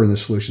any buffer in the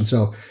solution.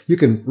 So you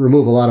can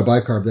remove a lot of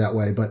bicarb that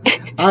way. But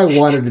I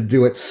wanted to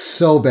do it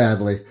so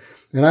badly.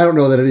 And I don't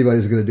know that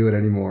anybody's going to do it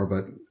anymore,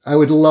 but I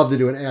would love to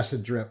do an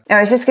acid drip. I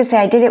was just going to say,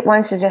 I did it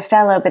once as a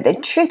fellow, but the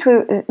truth,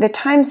 the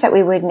times that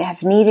we wouldn't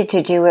have needed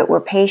to do it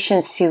were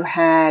patients who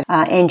had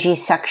NG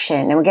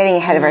suction. And we're getting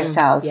ahead of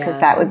ourselves because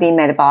that would be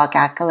metabolic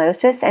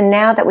alkalosis. And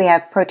now that we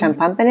have proton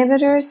pump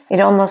inhibitors,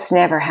 it almost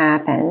never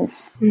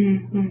happens.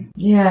 Mm-hmm.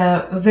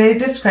 Yeah, they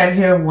described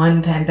here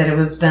one time that it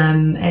was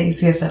done at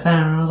UCSF, I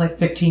don't know, like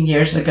 15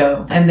 years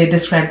ago. And they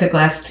described the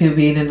glass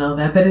tubing and all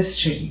that. But it's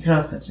true, you could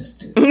also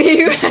just do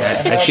it.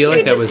 I feel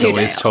like I was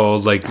always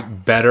told,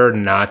 better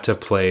not to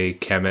play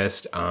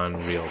chemist on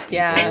real people.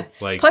 Yeah.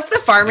 Plus the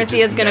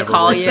pharmacy is going to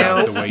call you.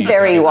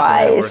 Very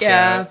wise.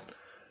 Yeah.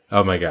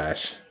 Oh my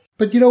gosh.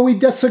 But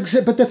that's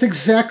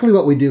exactly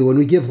what we do when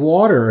we give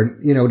water,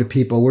 to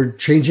people. We're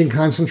changing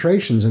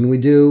concentrations, and we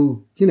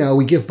do,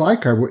 we give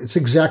bicarb. It's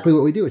exactly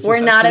what we do. We're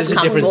not as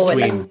comfortable with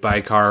it. There's a difference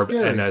between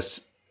bicarb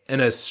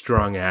and a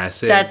strong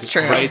acid. That's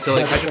true. Right? So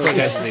hydrochloric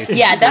acid is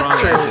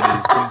that's true. Acid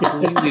is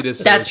completely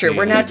dissociated. That's true.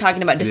 We're not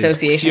talking about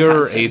dissociation.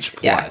 Pure H+,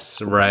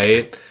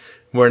 right?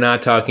 We're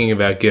not talking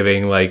about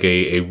giving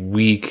a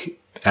weak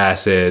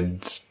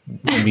acid,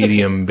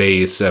 medium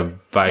base of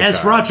bicarb.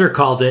 As Roger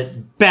called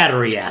it,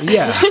 battery acid.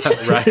 Yeah,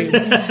 right.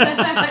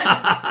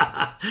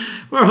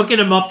 We're hooking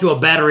him up to a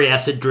battery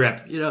acid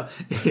drip.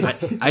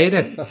 I had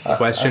a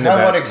question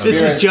about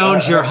Mrs.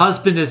 Jones. Your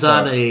husband is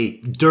on a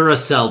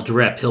Duracell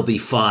drip. He'll be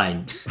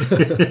fine.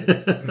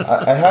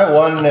 I had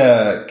one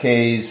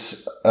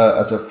case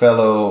as a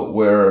fellow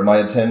where my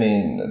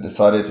attending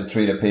decided to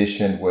treat a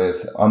patient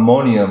with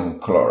ammonium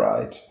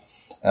chloride.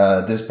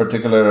 This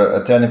particular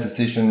attending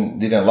physician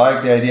didn't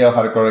like the idea of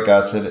hydrochloric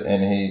acid,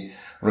 and he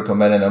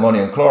recommended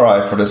ammonium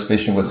chloride for this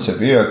patient with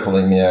severe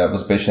kalemia. It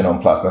was a patient on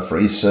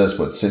plasmapheresis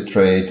with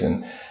citrate,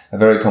 and a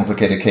very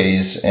complicated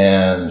case,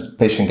 and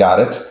patient got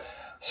it.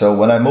 So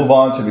when I move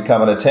on to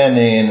become an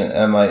attending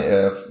at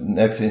my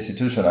next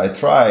institution, I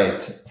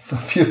tried a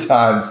few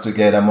times to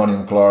get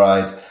ammonium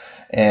chloride,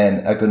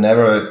 and I could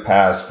never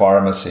pass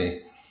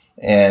pharmacy.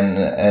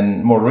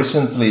 And more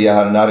recently, I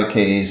had another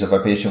case of a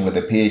patient with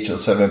a pH of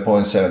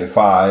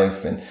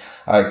 7.75, and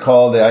I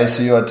called the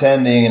ICU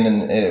attending,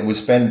 and we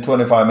spent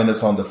 25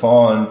 minutes on the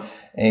phone,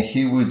 and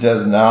he would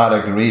just not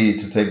agree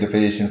to take the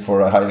patient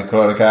for a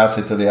hydrochloric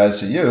acid to the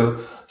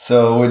ICU.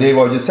 So we did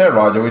what you said,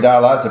 Roger. We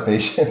dialyzed the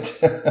patient.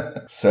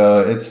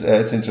 So it's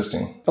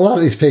interesting. A lot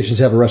of these patients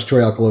have a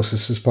respiratory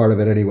alkalosis as part of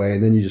it anyway,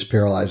 and then you just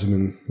paralyze them,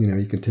 and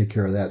you can take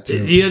care of that too.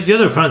 The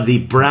other part of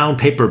the brown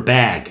paper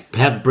bag,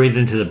 have breathe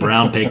into the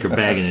brown paper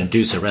bag and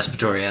induce a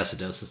respiratory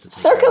acidosis.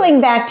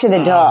 Circling back to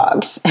the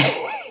dogs.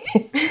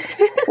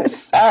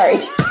 Sorry,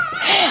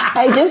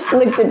 I just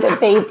looked at the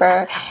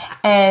paper,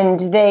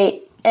 and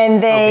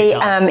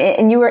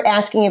and you were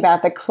asking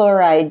about the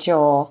chloride,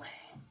 Joel.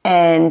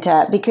 And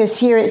because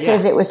here it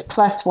says it was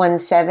plus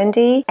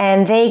 170,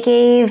 and they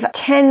gave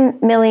 10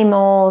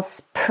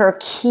 millimoles per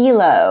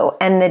kilo,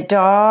 and the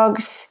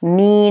dog's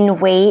mean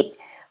weight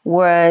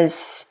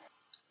was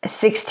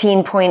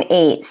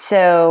 16.8.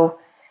 So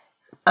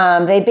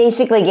they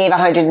basically gave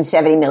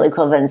 170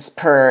 milliequivalents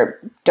per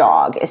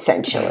dog,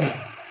 essentially.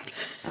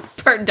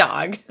 Per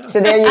dog. So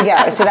there you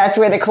go. So that's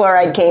where the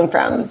chloride came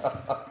from.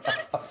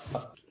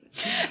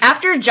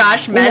 After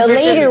Josh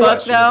Meser's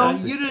book, though, a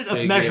unit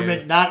of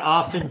measurement not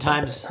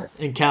oftentimes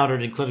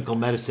encountered in clinical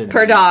medicine.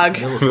 Per dog.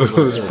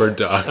 Per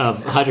dog.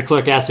 Of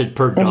hydrochloric acid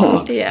per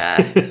dog. Yeah.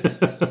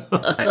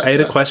 I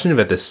had a question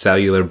about the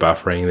cellular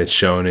buffering that's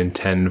shown in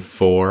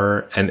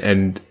 10.4,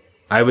 and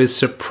I was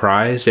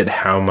surprised at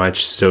how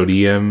much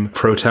sodium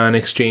proton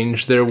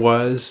exchange there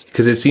was,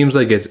 because it seems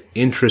like it's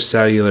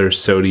intracellular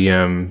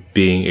sodium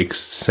being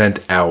sent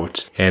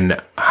out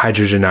and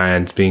hydrogen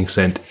ions being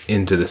sent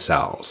into the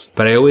cells.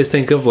 But I always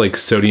think of like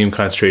sodium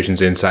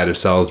concentrations inside of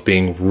cells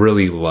being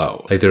really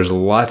low. Like there's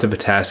lots of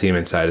potassium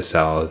inside of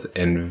cells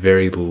and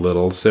very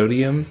little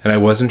sodium. And I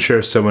wasn't sure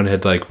if someone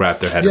had like wrapped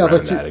their head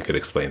around that and could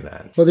explain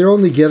that. Well, they're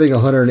only giving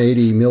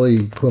 180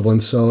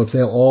 milliequivalents, so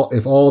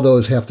if all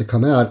those have to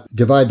come out,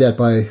 divide that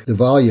by the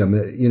volume,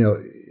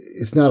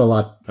 it's not a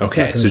lot.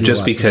 Okay, so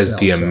just because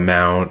the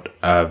amount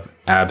of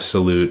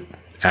absolute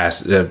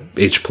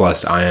H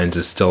plus ions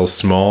is still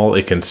small,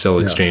 it can still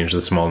exchange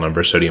the small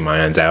number of sodium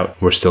ions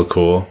out. We're still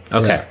cool.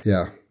 Okay.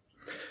 Yeah.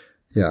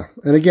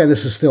 And again,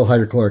 this is still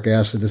hydrochloric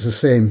acid. This is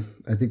the same.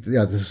 I think.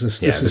 Yeah. This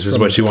is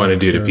what you want to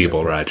do to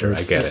people, Roger.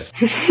 I get it.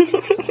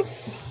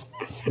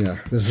 Yeah.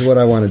 This is what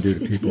I want to do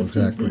to people.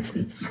 Exactly.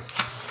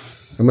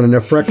 I'm going to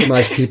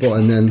nephrectomize people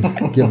and then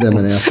give them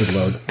an acid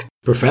load.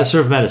 Professor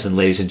of Medicine,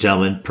 ladies and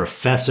gentlemen,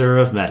 Professor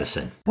of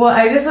Medicine. Well,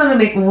 I just want to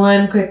make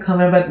one quick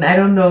comment, but I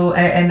don't know,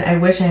 and I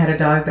wish I had a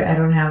dog, but I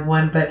don't have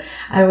one. But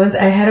I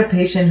had a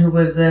patient who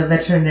was a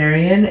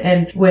veterinarian,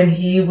 and when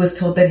he was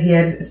told that he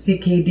had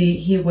CKD,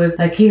 he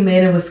came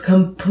in and was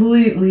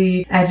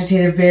completely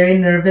agitated, very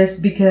nervous,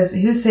 because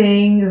he was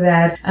saying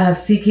that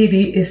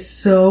CKD is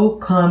so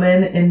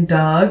common in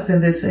dogs,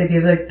 and this idea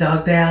of like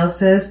dog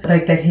dialysis,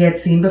 like that he had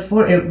seen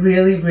before, it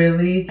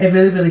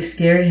really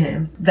scared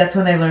him. That's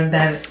when I learned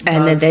that.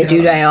 And then they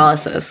do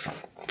dialysis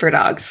for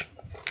dogs.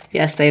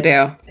 Yes, they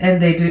do.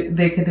 And they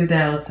can do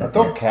dialysis. I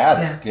thought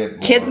cats get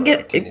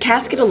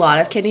cats get a lot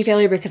of kidney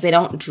failure because they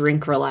don't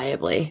drink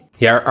reliably.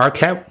 Yeah, our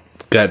cat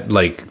got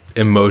like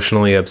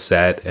emotionally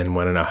upset and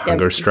went on a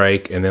hunger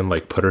strike and then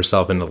like put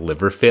herself into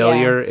liver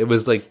failure. It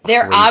was like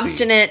they're crazy.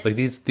 Obstinate. Like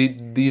these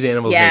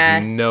animals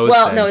make no sense.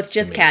 Well, no, it's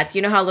just cats.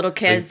 You know how little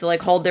kids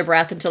like hold their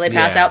breath until they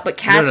pass out, but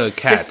cats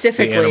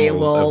specifically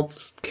will.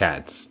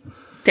 Cats.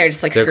 They're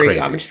just like, screw you,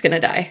 I'm just gonna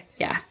die.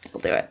 Yeah,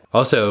 we'll do it.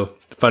 Also,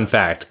 fun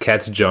fact,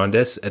 cats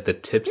jaundice at the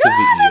tips of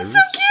the ears. That's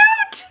so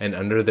cute! And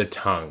under the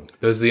tongue.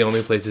 Those are the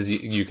only places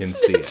you can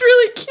see It's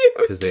really cute.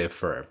 Because they have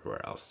fur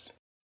everywhere else.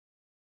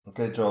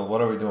 Okay, Joel, what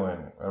are we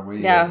doing? Are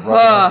we...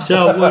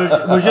 So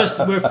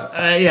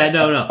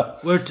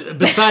we're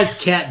besides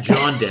cat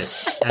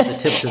jaundice at the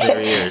tips of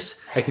their ears.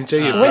 I can show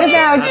you. What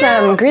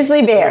about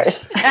grizzly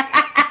bears?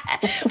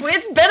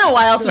 It's been a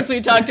while since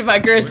we talked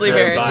about grizzly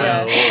bears.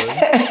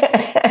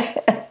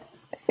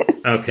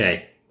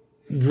 Okay.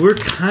 We're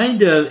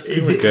kind of...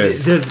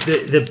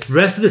 The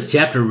rest of this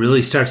chapter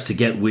really starts to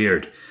get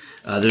weird.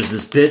 There's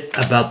this bit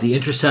about the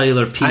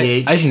intracellular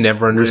pH. I've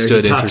never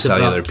understood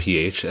intracellular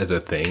pH as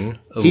a thing.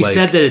 He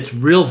said that it's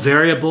real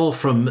variable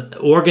from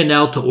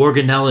organelle to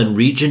organelle and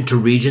region to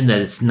region, that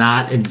it's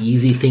not an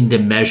easy thing to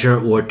measure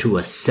or to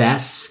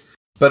assess.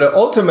 But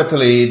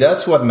ultimately,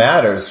 that's what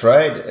matters,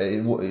 right?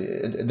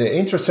 The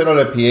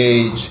intracellular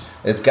pH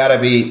has got to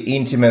be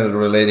intimately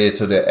related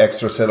to the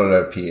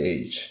extracellular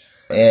pH.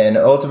 And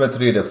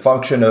ultimately, the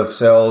function of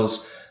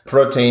cells,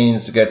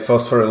 proteins get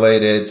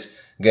phosphorylated,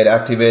 get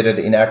activated,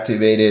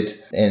 inactivated,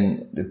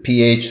 and the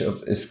pH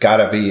has got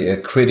to be a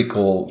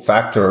critical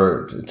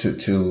factor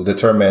to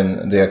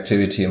determine the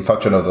activity and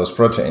function of those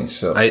proteins.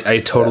 So I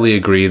totally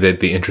agree that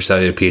the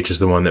intracellular pH is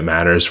the one that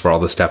matters for all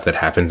the stuff that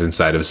happens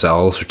inside of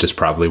cells, which is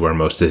probably where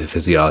most of the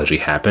physiology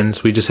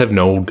happens. We just have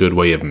no good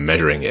way of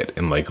measuring it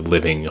in like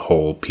living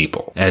whole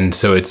people. And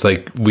so it's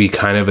like we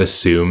kind of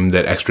assume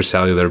that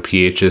extracellular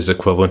pH is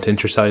equivalent to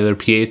intracellular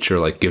pH, or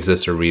like gives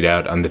us a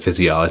readout on the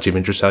physiology of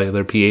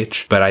intracellular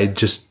pH. But I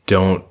just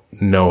don't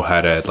know how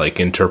to like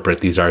interpret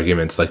these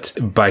arguments. Like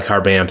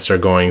bicarbamps are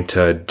going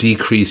to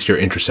decrease your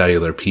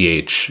intracellular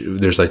pH.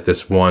 There's like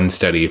this one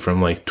study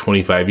from like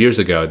 25 years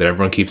ago that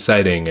everyone keeps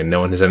citing and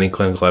no one has any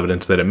clinical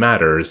evidence that it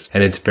matters.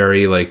 And it's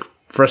very like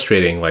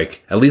frustrating.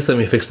 Like, at least let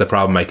me fix the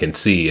problem I can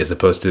see, as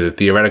opposed to the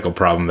theoretical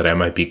problem that I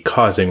might be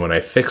causing when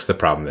I fix the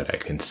problem that I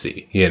can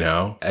see. You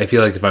know, I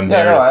feel like if I'm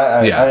there.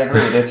 I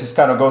agree. That just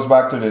kind of goes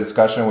back to the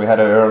discussion we had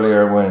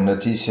earlier when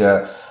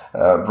Leticia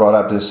brought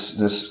up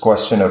this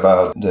question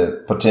about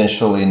the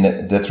potentially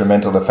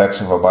detrimental effects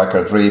of a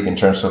bicarb drip in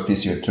terms of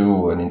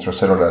PCO2 and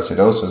intracellular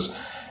acidosis.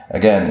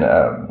 Again,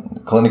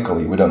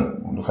 clinically,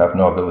 we have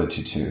no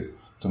ability to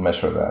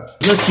measure that.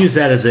 Let's use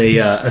that as a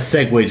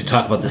segue to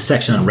talk about the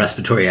section on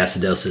respiratory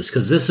acidosis,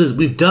 because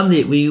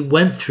we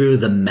went through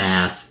the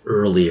math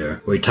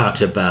earlier where we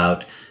talked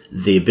about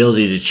the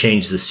ability to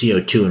change the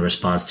CO2 in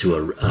response to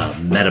a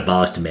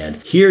metabolic demand.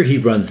 Here he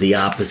runs the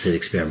opposite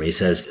experiment. He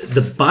says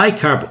the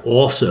bicarb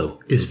also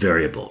is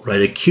variable,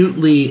 right?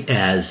 Acutely,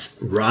 as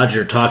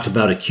Roger talked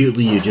about,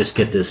 acutely you just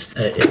get this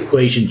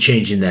equation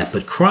changing that.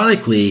 But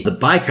chronically, the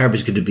bicarb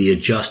is going to be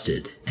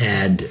adjusted.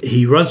 And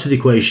he runs through the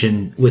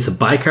equation with a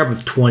bicarb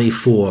of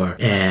 24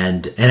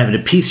 and having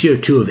a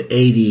PCO2 of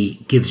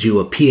 80 gives you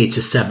a pH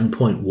of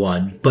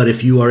 7.1. But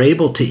if you are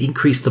able to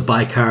increase the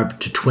bicarb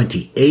to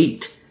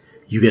 28,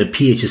 you get a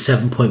pH of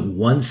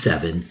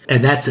 7.17,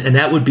 and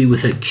that would be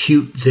with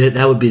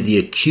that would be the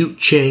acute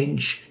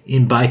change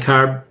in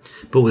bicarb,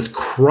 but with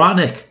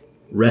chronic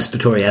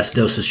respiratory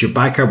acidosis, your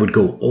bicarb would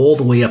go all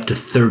the way up to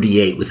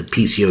 38 with a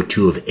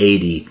PCO2 of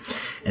 80.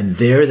 And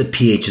there the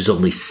pH is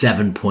only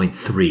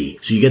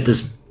 7.3. So you get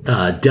this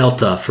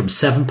delta from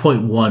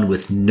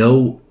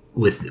 7.1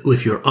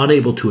 if you're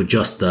unable to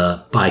adjust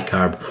the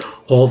bicarb,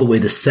 all the way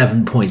to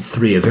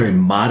 7.3, a very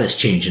modest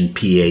change in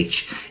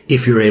pH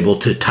if you're able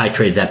to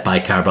titrate that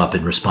bicarb up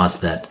in response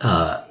to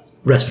that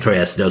respiratory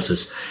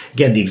acidosis.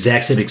 Again, the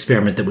exact same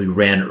experiment that we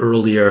ran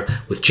earlier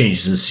with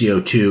changes in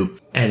CO2.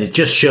 And it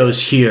just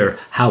shows here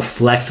how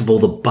flexible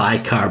the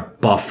bicarb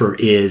buffer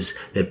is,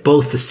 that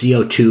both the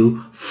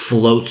CO2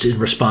 floats in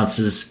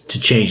responses to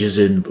changes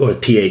in or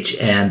pH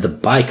and the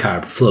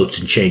bicarb floats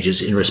and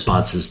changes in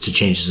responses to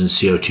changes in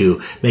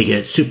CO2, making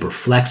it super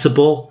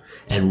flexible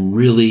and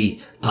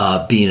really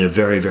being a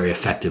very, very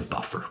effective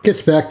buffer.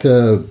 Gets back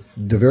to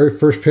the very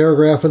first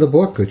paragraph of the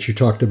book, which you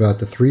talked about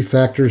the three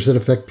factors that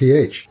affect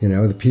pH, the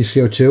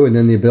PCO2 and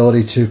then the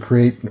ability to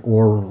create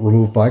or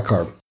remove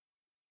bicarb.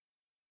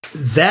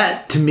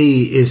 That to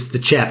me is the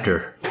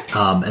chapter.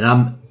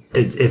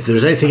 If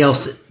there's anything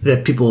else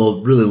that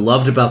people really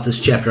loved about this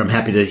chapter, I'm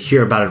happy to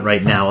hear about it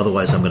right now.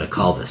 Otherwise, I'm going to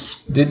call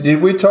this.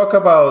 Did we talk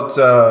about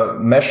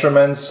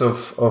measurements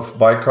of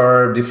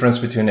bicarb, difference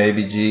between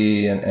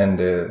ABG and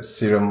the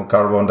serum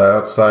carbon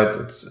dioxide?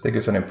 I think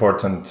it's an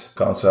important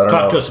concept.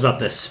 Talk to us about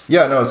this.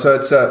 Yeah, no. So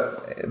it's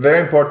very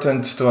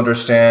important to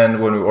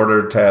understand when we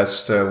order a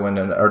test, when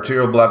an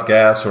arterial blood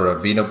gas or a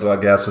venous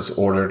blood gas is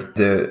ordered,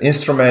 the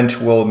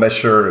instrument will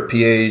measure the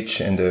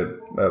pH and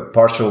the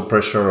partial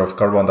pressure of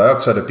carbon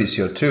dioxide, the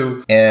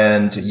PCO2,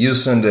 and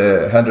using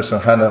the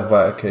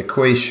Henderson-Hasselbalch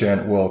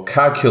equation will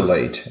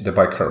calculate the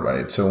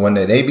bicarbonate. So when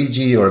an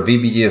ABG or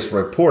VBG is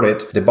reported,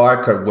 the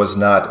bicarb was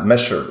not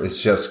measured,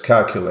 it's just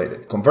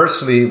calculated.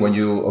 Conversely, when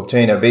you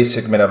obtain a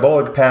basic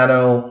metabolic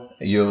panel,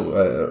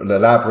 the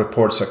lab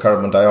reports a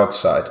carbon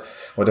dioxide.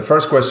 Well, the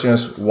first question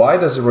is, why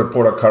does it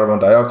report a carbon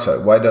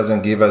dioxide? Why doesn't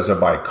it give us a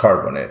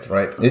bicarbonate,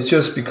 right? It's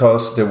just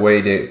because the way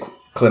the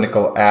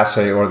clinical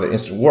assay or the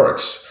instrument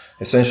works.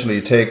 Essentially,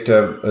 you take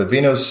the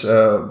venous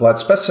blood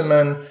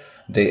specimen,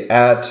 they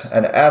add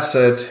an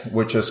acid,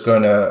 which is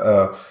going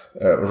to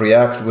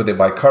react with the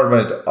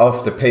bicarbonate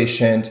of the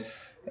patient,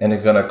 and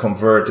it's going to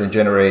convert and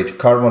generate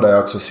carbon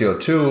dioxide,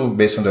 CO2,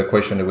 based on the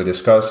equation that we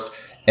discussed.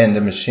 And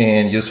the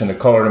machine, using the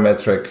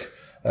colorimetric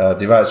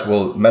device,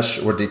 will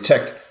measure or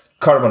detect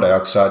carbon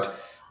dioxide,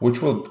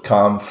 which will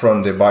come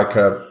from the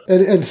bicarb.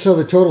 And so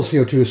the total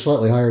CO2 is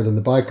slightly higher than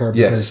the bicarb.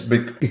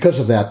 Because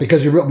of that.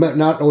 Because you're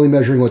not only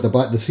measuring what the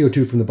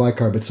CO2 from the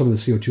bicarb, but some of the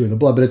CO2 in the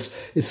blood. But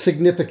it's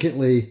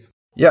significantly...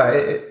 Yeah,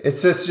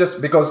 it's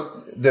just because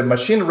the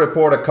machine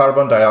report a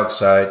carbon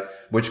dioxide,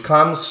 which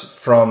comes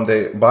from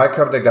the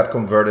bicarb that got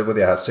converted with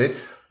the acid,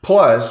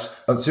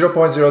 plus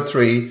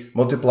 0.03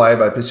 multiplied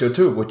by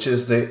PCO2, which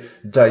is the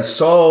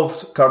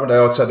dissolved carbon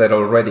dioxide that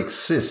already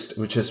exists,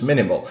 which is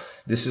minimal.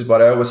 This is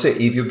what I always say.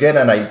 If you get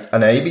an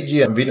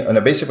ABG and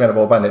a basic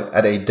metabolic panel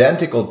at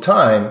identical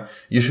time,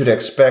 you should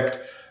expect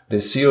the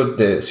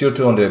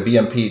CO2 on the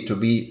BMP to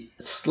be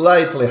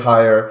slightly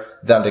higher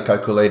than the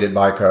calculated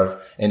bicarb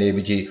and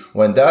ABG.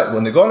 When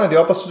they go in the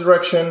opposite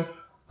direction,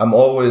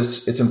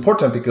 it's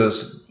important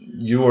because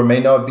you may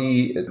not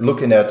be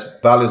looking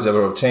at values that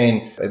were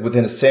obtained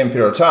within the same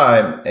period of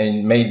time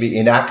and may be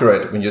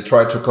inaccurate when you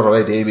try to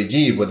correlate the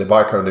ABG with the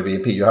bicarb and the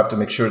BMP. You have to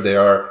make sure they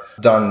are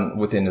done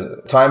within a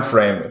time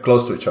frame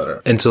close to each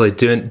other. And so like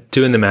doing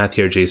the math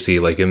here, JC,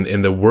 like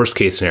in the worst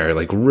case scenario,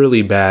 like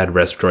really bad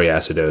respiratory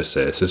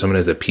acidosis, so someone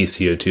has a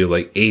PCO2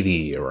 like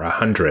 80 or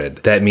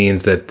 100, that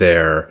means that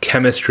their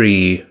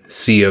chemistry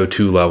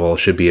CO2 level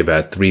should be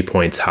about 3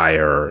 points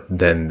higher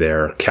than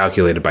their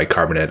calculated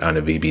bicarbonate on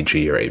a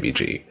VBG or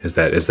ABG. Is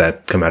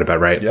that come out about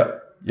right? Yeah,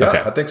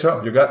 okay. I think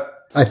so. You got.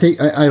 I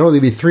think I'd only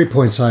be 3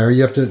 points higher.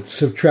 You have to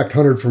subtract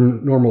 100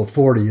 from normal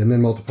 40 and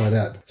then multiply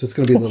that. So it's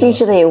going to be. It's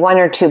usually 1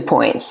 or 2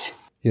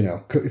 points.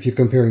 If you're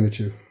comparing the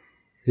two.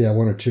 Yeah,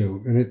 1 or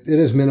 2, and it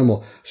is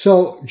minimal.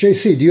 So,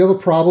 JC, do you have a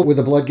problem with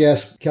the blood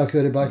gas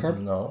calculated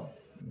bicarb? No,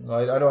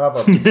 I don't have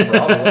a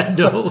problem.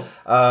 No.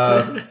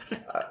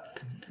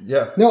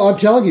 Yeah. No, I'm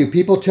telling you,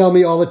 people tell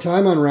me all the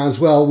time on rounds,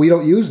 well, we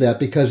don't use that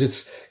because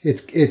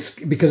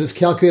it's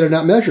calculated,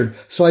 not measured.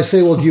 So I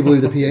say, well, do you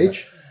believe the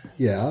pH?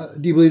 Yeah.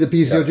 Do you believe the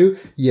PCO2?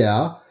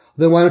 Yeah.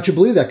 Then why don't you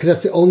believe that? Because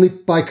that's the only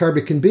bicarb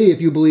it can be if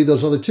you believe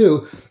those other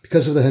two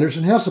because of the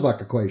Henderson-Hasselbalch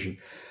equation.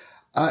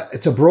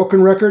 It's a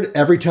broken record.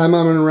 Every time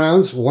I'm in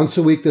rounds, once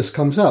a week, this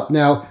comes up.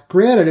 Now,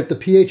 granted, if the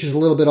pH is a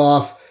little bit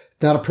off,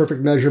 not a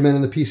perfect measurement,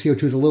 and the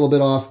PCO2 is a little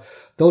bit off,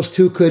 those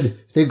two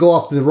if they go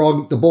off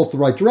both the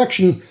right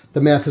direction, the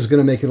math is going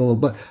to make it a little,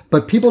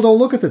 but people don't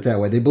look at it that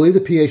way. They believe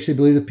the pH, they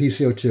believe the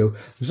PCO2. So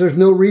there's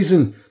no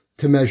reason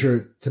to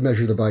measure the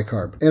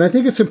bicarb. And I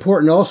think it's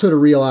important also to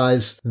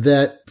realize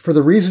that for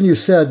the reason you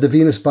said, the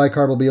venous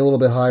bicarb will be a little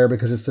bit higher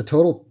because it's the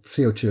total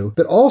CO2,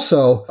 but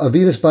also a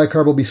venous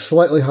bicarb will be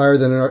slightly higher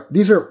than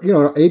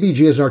ABG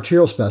is an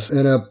arterial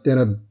specimen and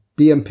a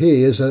BMP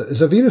is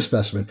a venous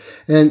specimen.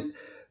 And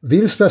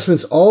venous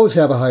specimens always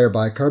have a higher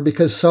bicarb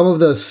because some of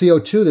the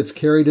CO2 that's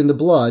carried in the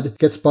blood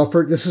gets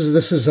buffered. This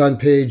is on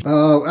page,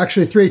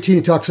 actually 318,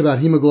 he talks about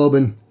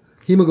hemoglobin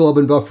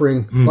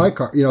buffering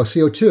bicarb,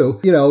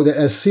 CO2. That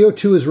as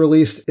CO2 is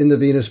released in the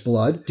venous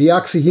blood,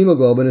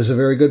 deoxyhemoglobin is a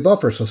very good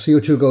buffer. So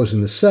CO2 goes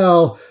in the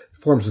cell,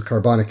 forms the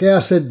carbonic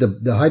acid,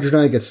 the hydrogen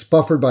ion gets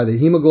buffered by the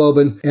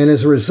hemoglobin, and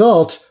as a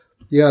result,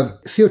 you have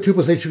CO2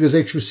 plus H2 gives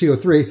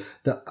H2CO3.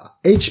 The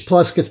H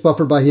plus gets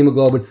buffered by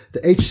hemoglobin. The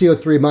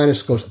HCO3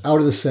 minus goes out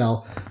of the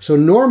cell. So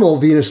normal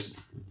venous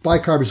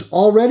bicarb is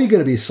already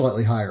going to be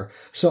slightly higher.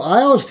 So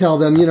I always tell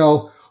them,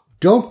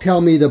 don't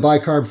tell me the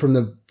bicarb from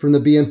the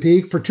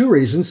BMP for two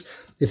reasons.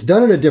 It's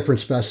done at a different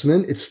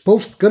specimen. It's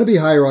going to be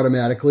higher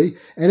automatically,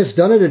 and it's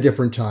done at a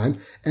different time.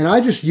 And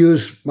I just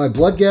use my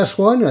blood gas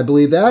one, and I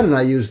believe that, and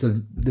I use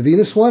the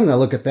venous one, and I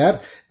look at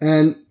that,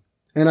 and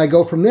I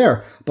go from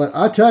there. But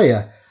I'll tell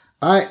you,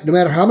 no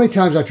matter how many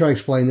times I try to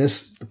explain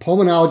this, the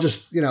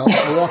pulmonologist,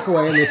 I walk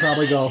away and they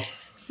probably go,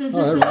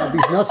 "Oh,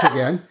 Robbie's nuts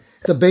again."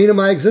 The bane of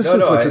my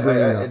existence. What you're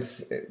bringing up.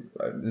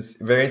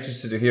 It's very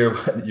interested to hear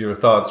your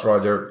thoughts,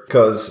 Roger.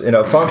 Because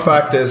fun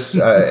fact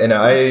is, I'm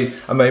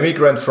an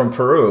immigrant from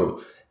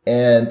Peru,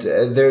 and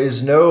there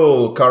is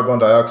no carbon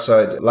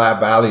dioxide lab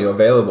value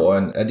available,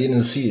 and I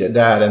didn't see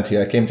that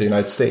until I came to the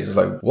United States. It's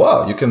like,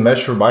 wow, you can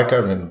measure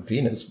bicarb in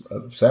venous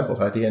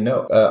samples. I didn't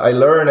know. I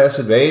learned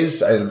acid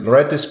base. I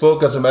read this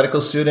book as a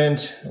medical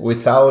student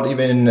without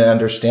even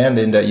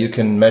understanding that you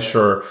can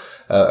measure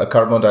a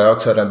carbon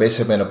dioxide and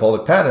basic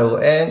metabolic panel,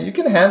 and you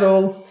can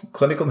handle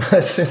clinical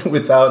medicine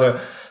without a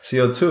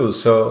CO2.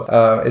 So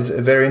it's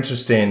very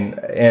interesting.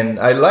 And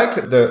I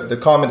like the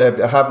comment.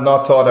 I have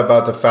not thought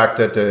about the fact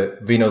that the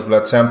venous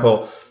blood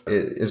sample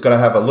is going to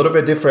have a little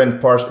bit different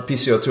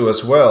PCO2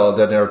 as well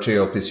than the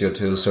arterial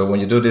PCO2. So when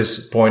you do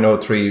this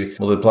 0.03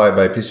 multiplied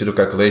by PCO2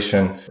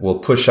 calculation, will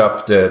push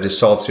up the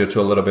dissolved CO2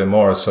 a little bit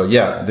more. So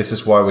yeah, this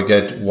is why we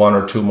get 1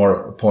 or 2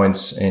 more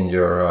points in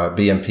your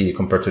BMP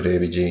compared to the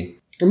ABG.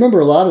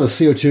 Remember, a lot of the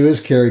CO2 is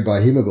carried by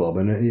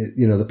hemoglobin.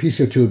 The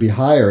PCO2 would be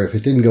higher if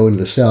it didn't go into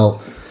the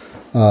cell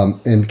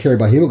and carried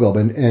by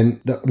hemoglobin. And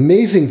the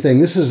amazing thing,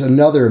 this is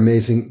another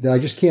amazing, that I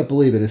just can't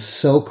believe it, is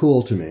so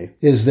cool to me,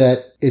 is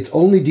that it's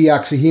only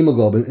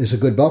deoxyhemoglobin is a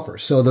good buffer.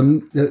 So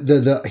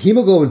the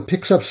hemoglobin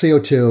picks up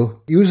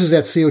CO2, uses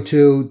that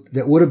CO2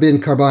 that would have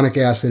been carbonic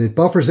acid, it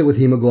buffers it with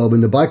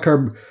hemoglobin, the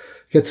bicarb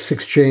gets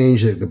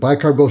exchanged, the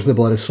bicarb goes in the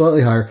blood, it's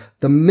slightly higher.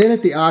 The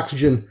minute the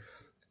oxygen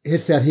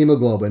hits that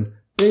hemoglobin,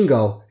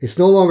 bingo, it's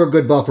no longer a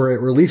good buffer. It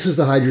releases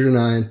the hydrogen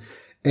ion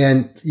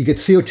and you get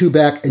CO2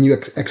 back and you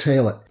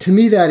exhale it. To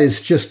me, that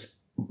is just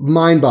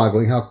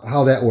mind-boggling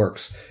how that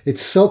works.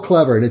 It's so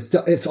clever, and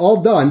it's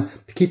all done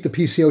to keep the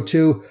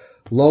PCO2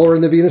 lower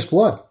in the venous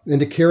blood and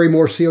to carry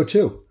more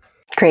CO2.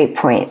 Great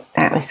point.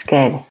 That was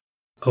good.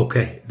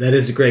 Okay, that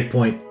is a great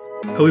point.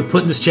 Are we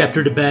putting this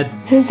chapter to bed?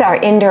 This is our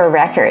indoor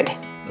record.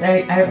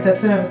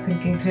 That's what I was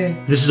thinking too.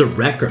 This is a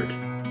record.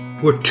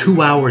 We're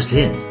 2 hours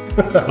in.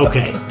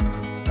 Okay.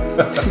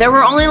 There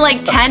were only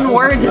 10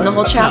 words in the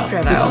whole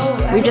chapter,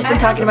 though. We've just been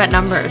talking about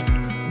numbers.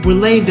 We're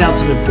laying down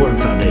some important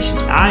foundations.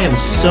 I am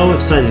so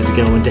excited to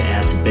go into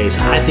acid base.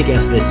 I think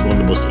acid base is one of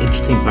the most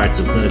interesting parts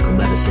of clinical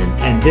medicine.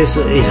 And this,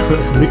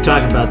 we've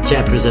talked about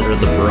chapters that are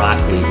the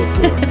broccoli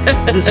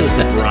before. This was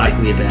the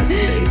broccoli of acid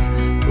base.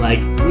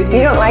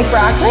 You don't like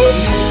broccoli?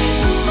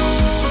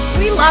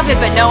 We love it,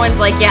 but no one's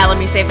like, yeah, let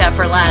me save that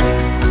for last.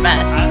 It's the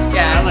best.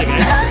 I like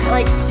ice cream. I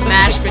like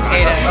mashed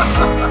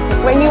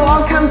potatoes. When you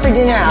all come for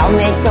dinner, I'll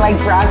make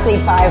broccoli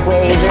 5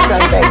 ways or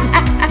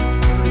something.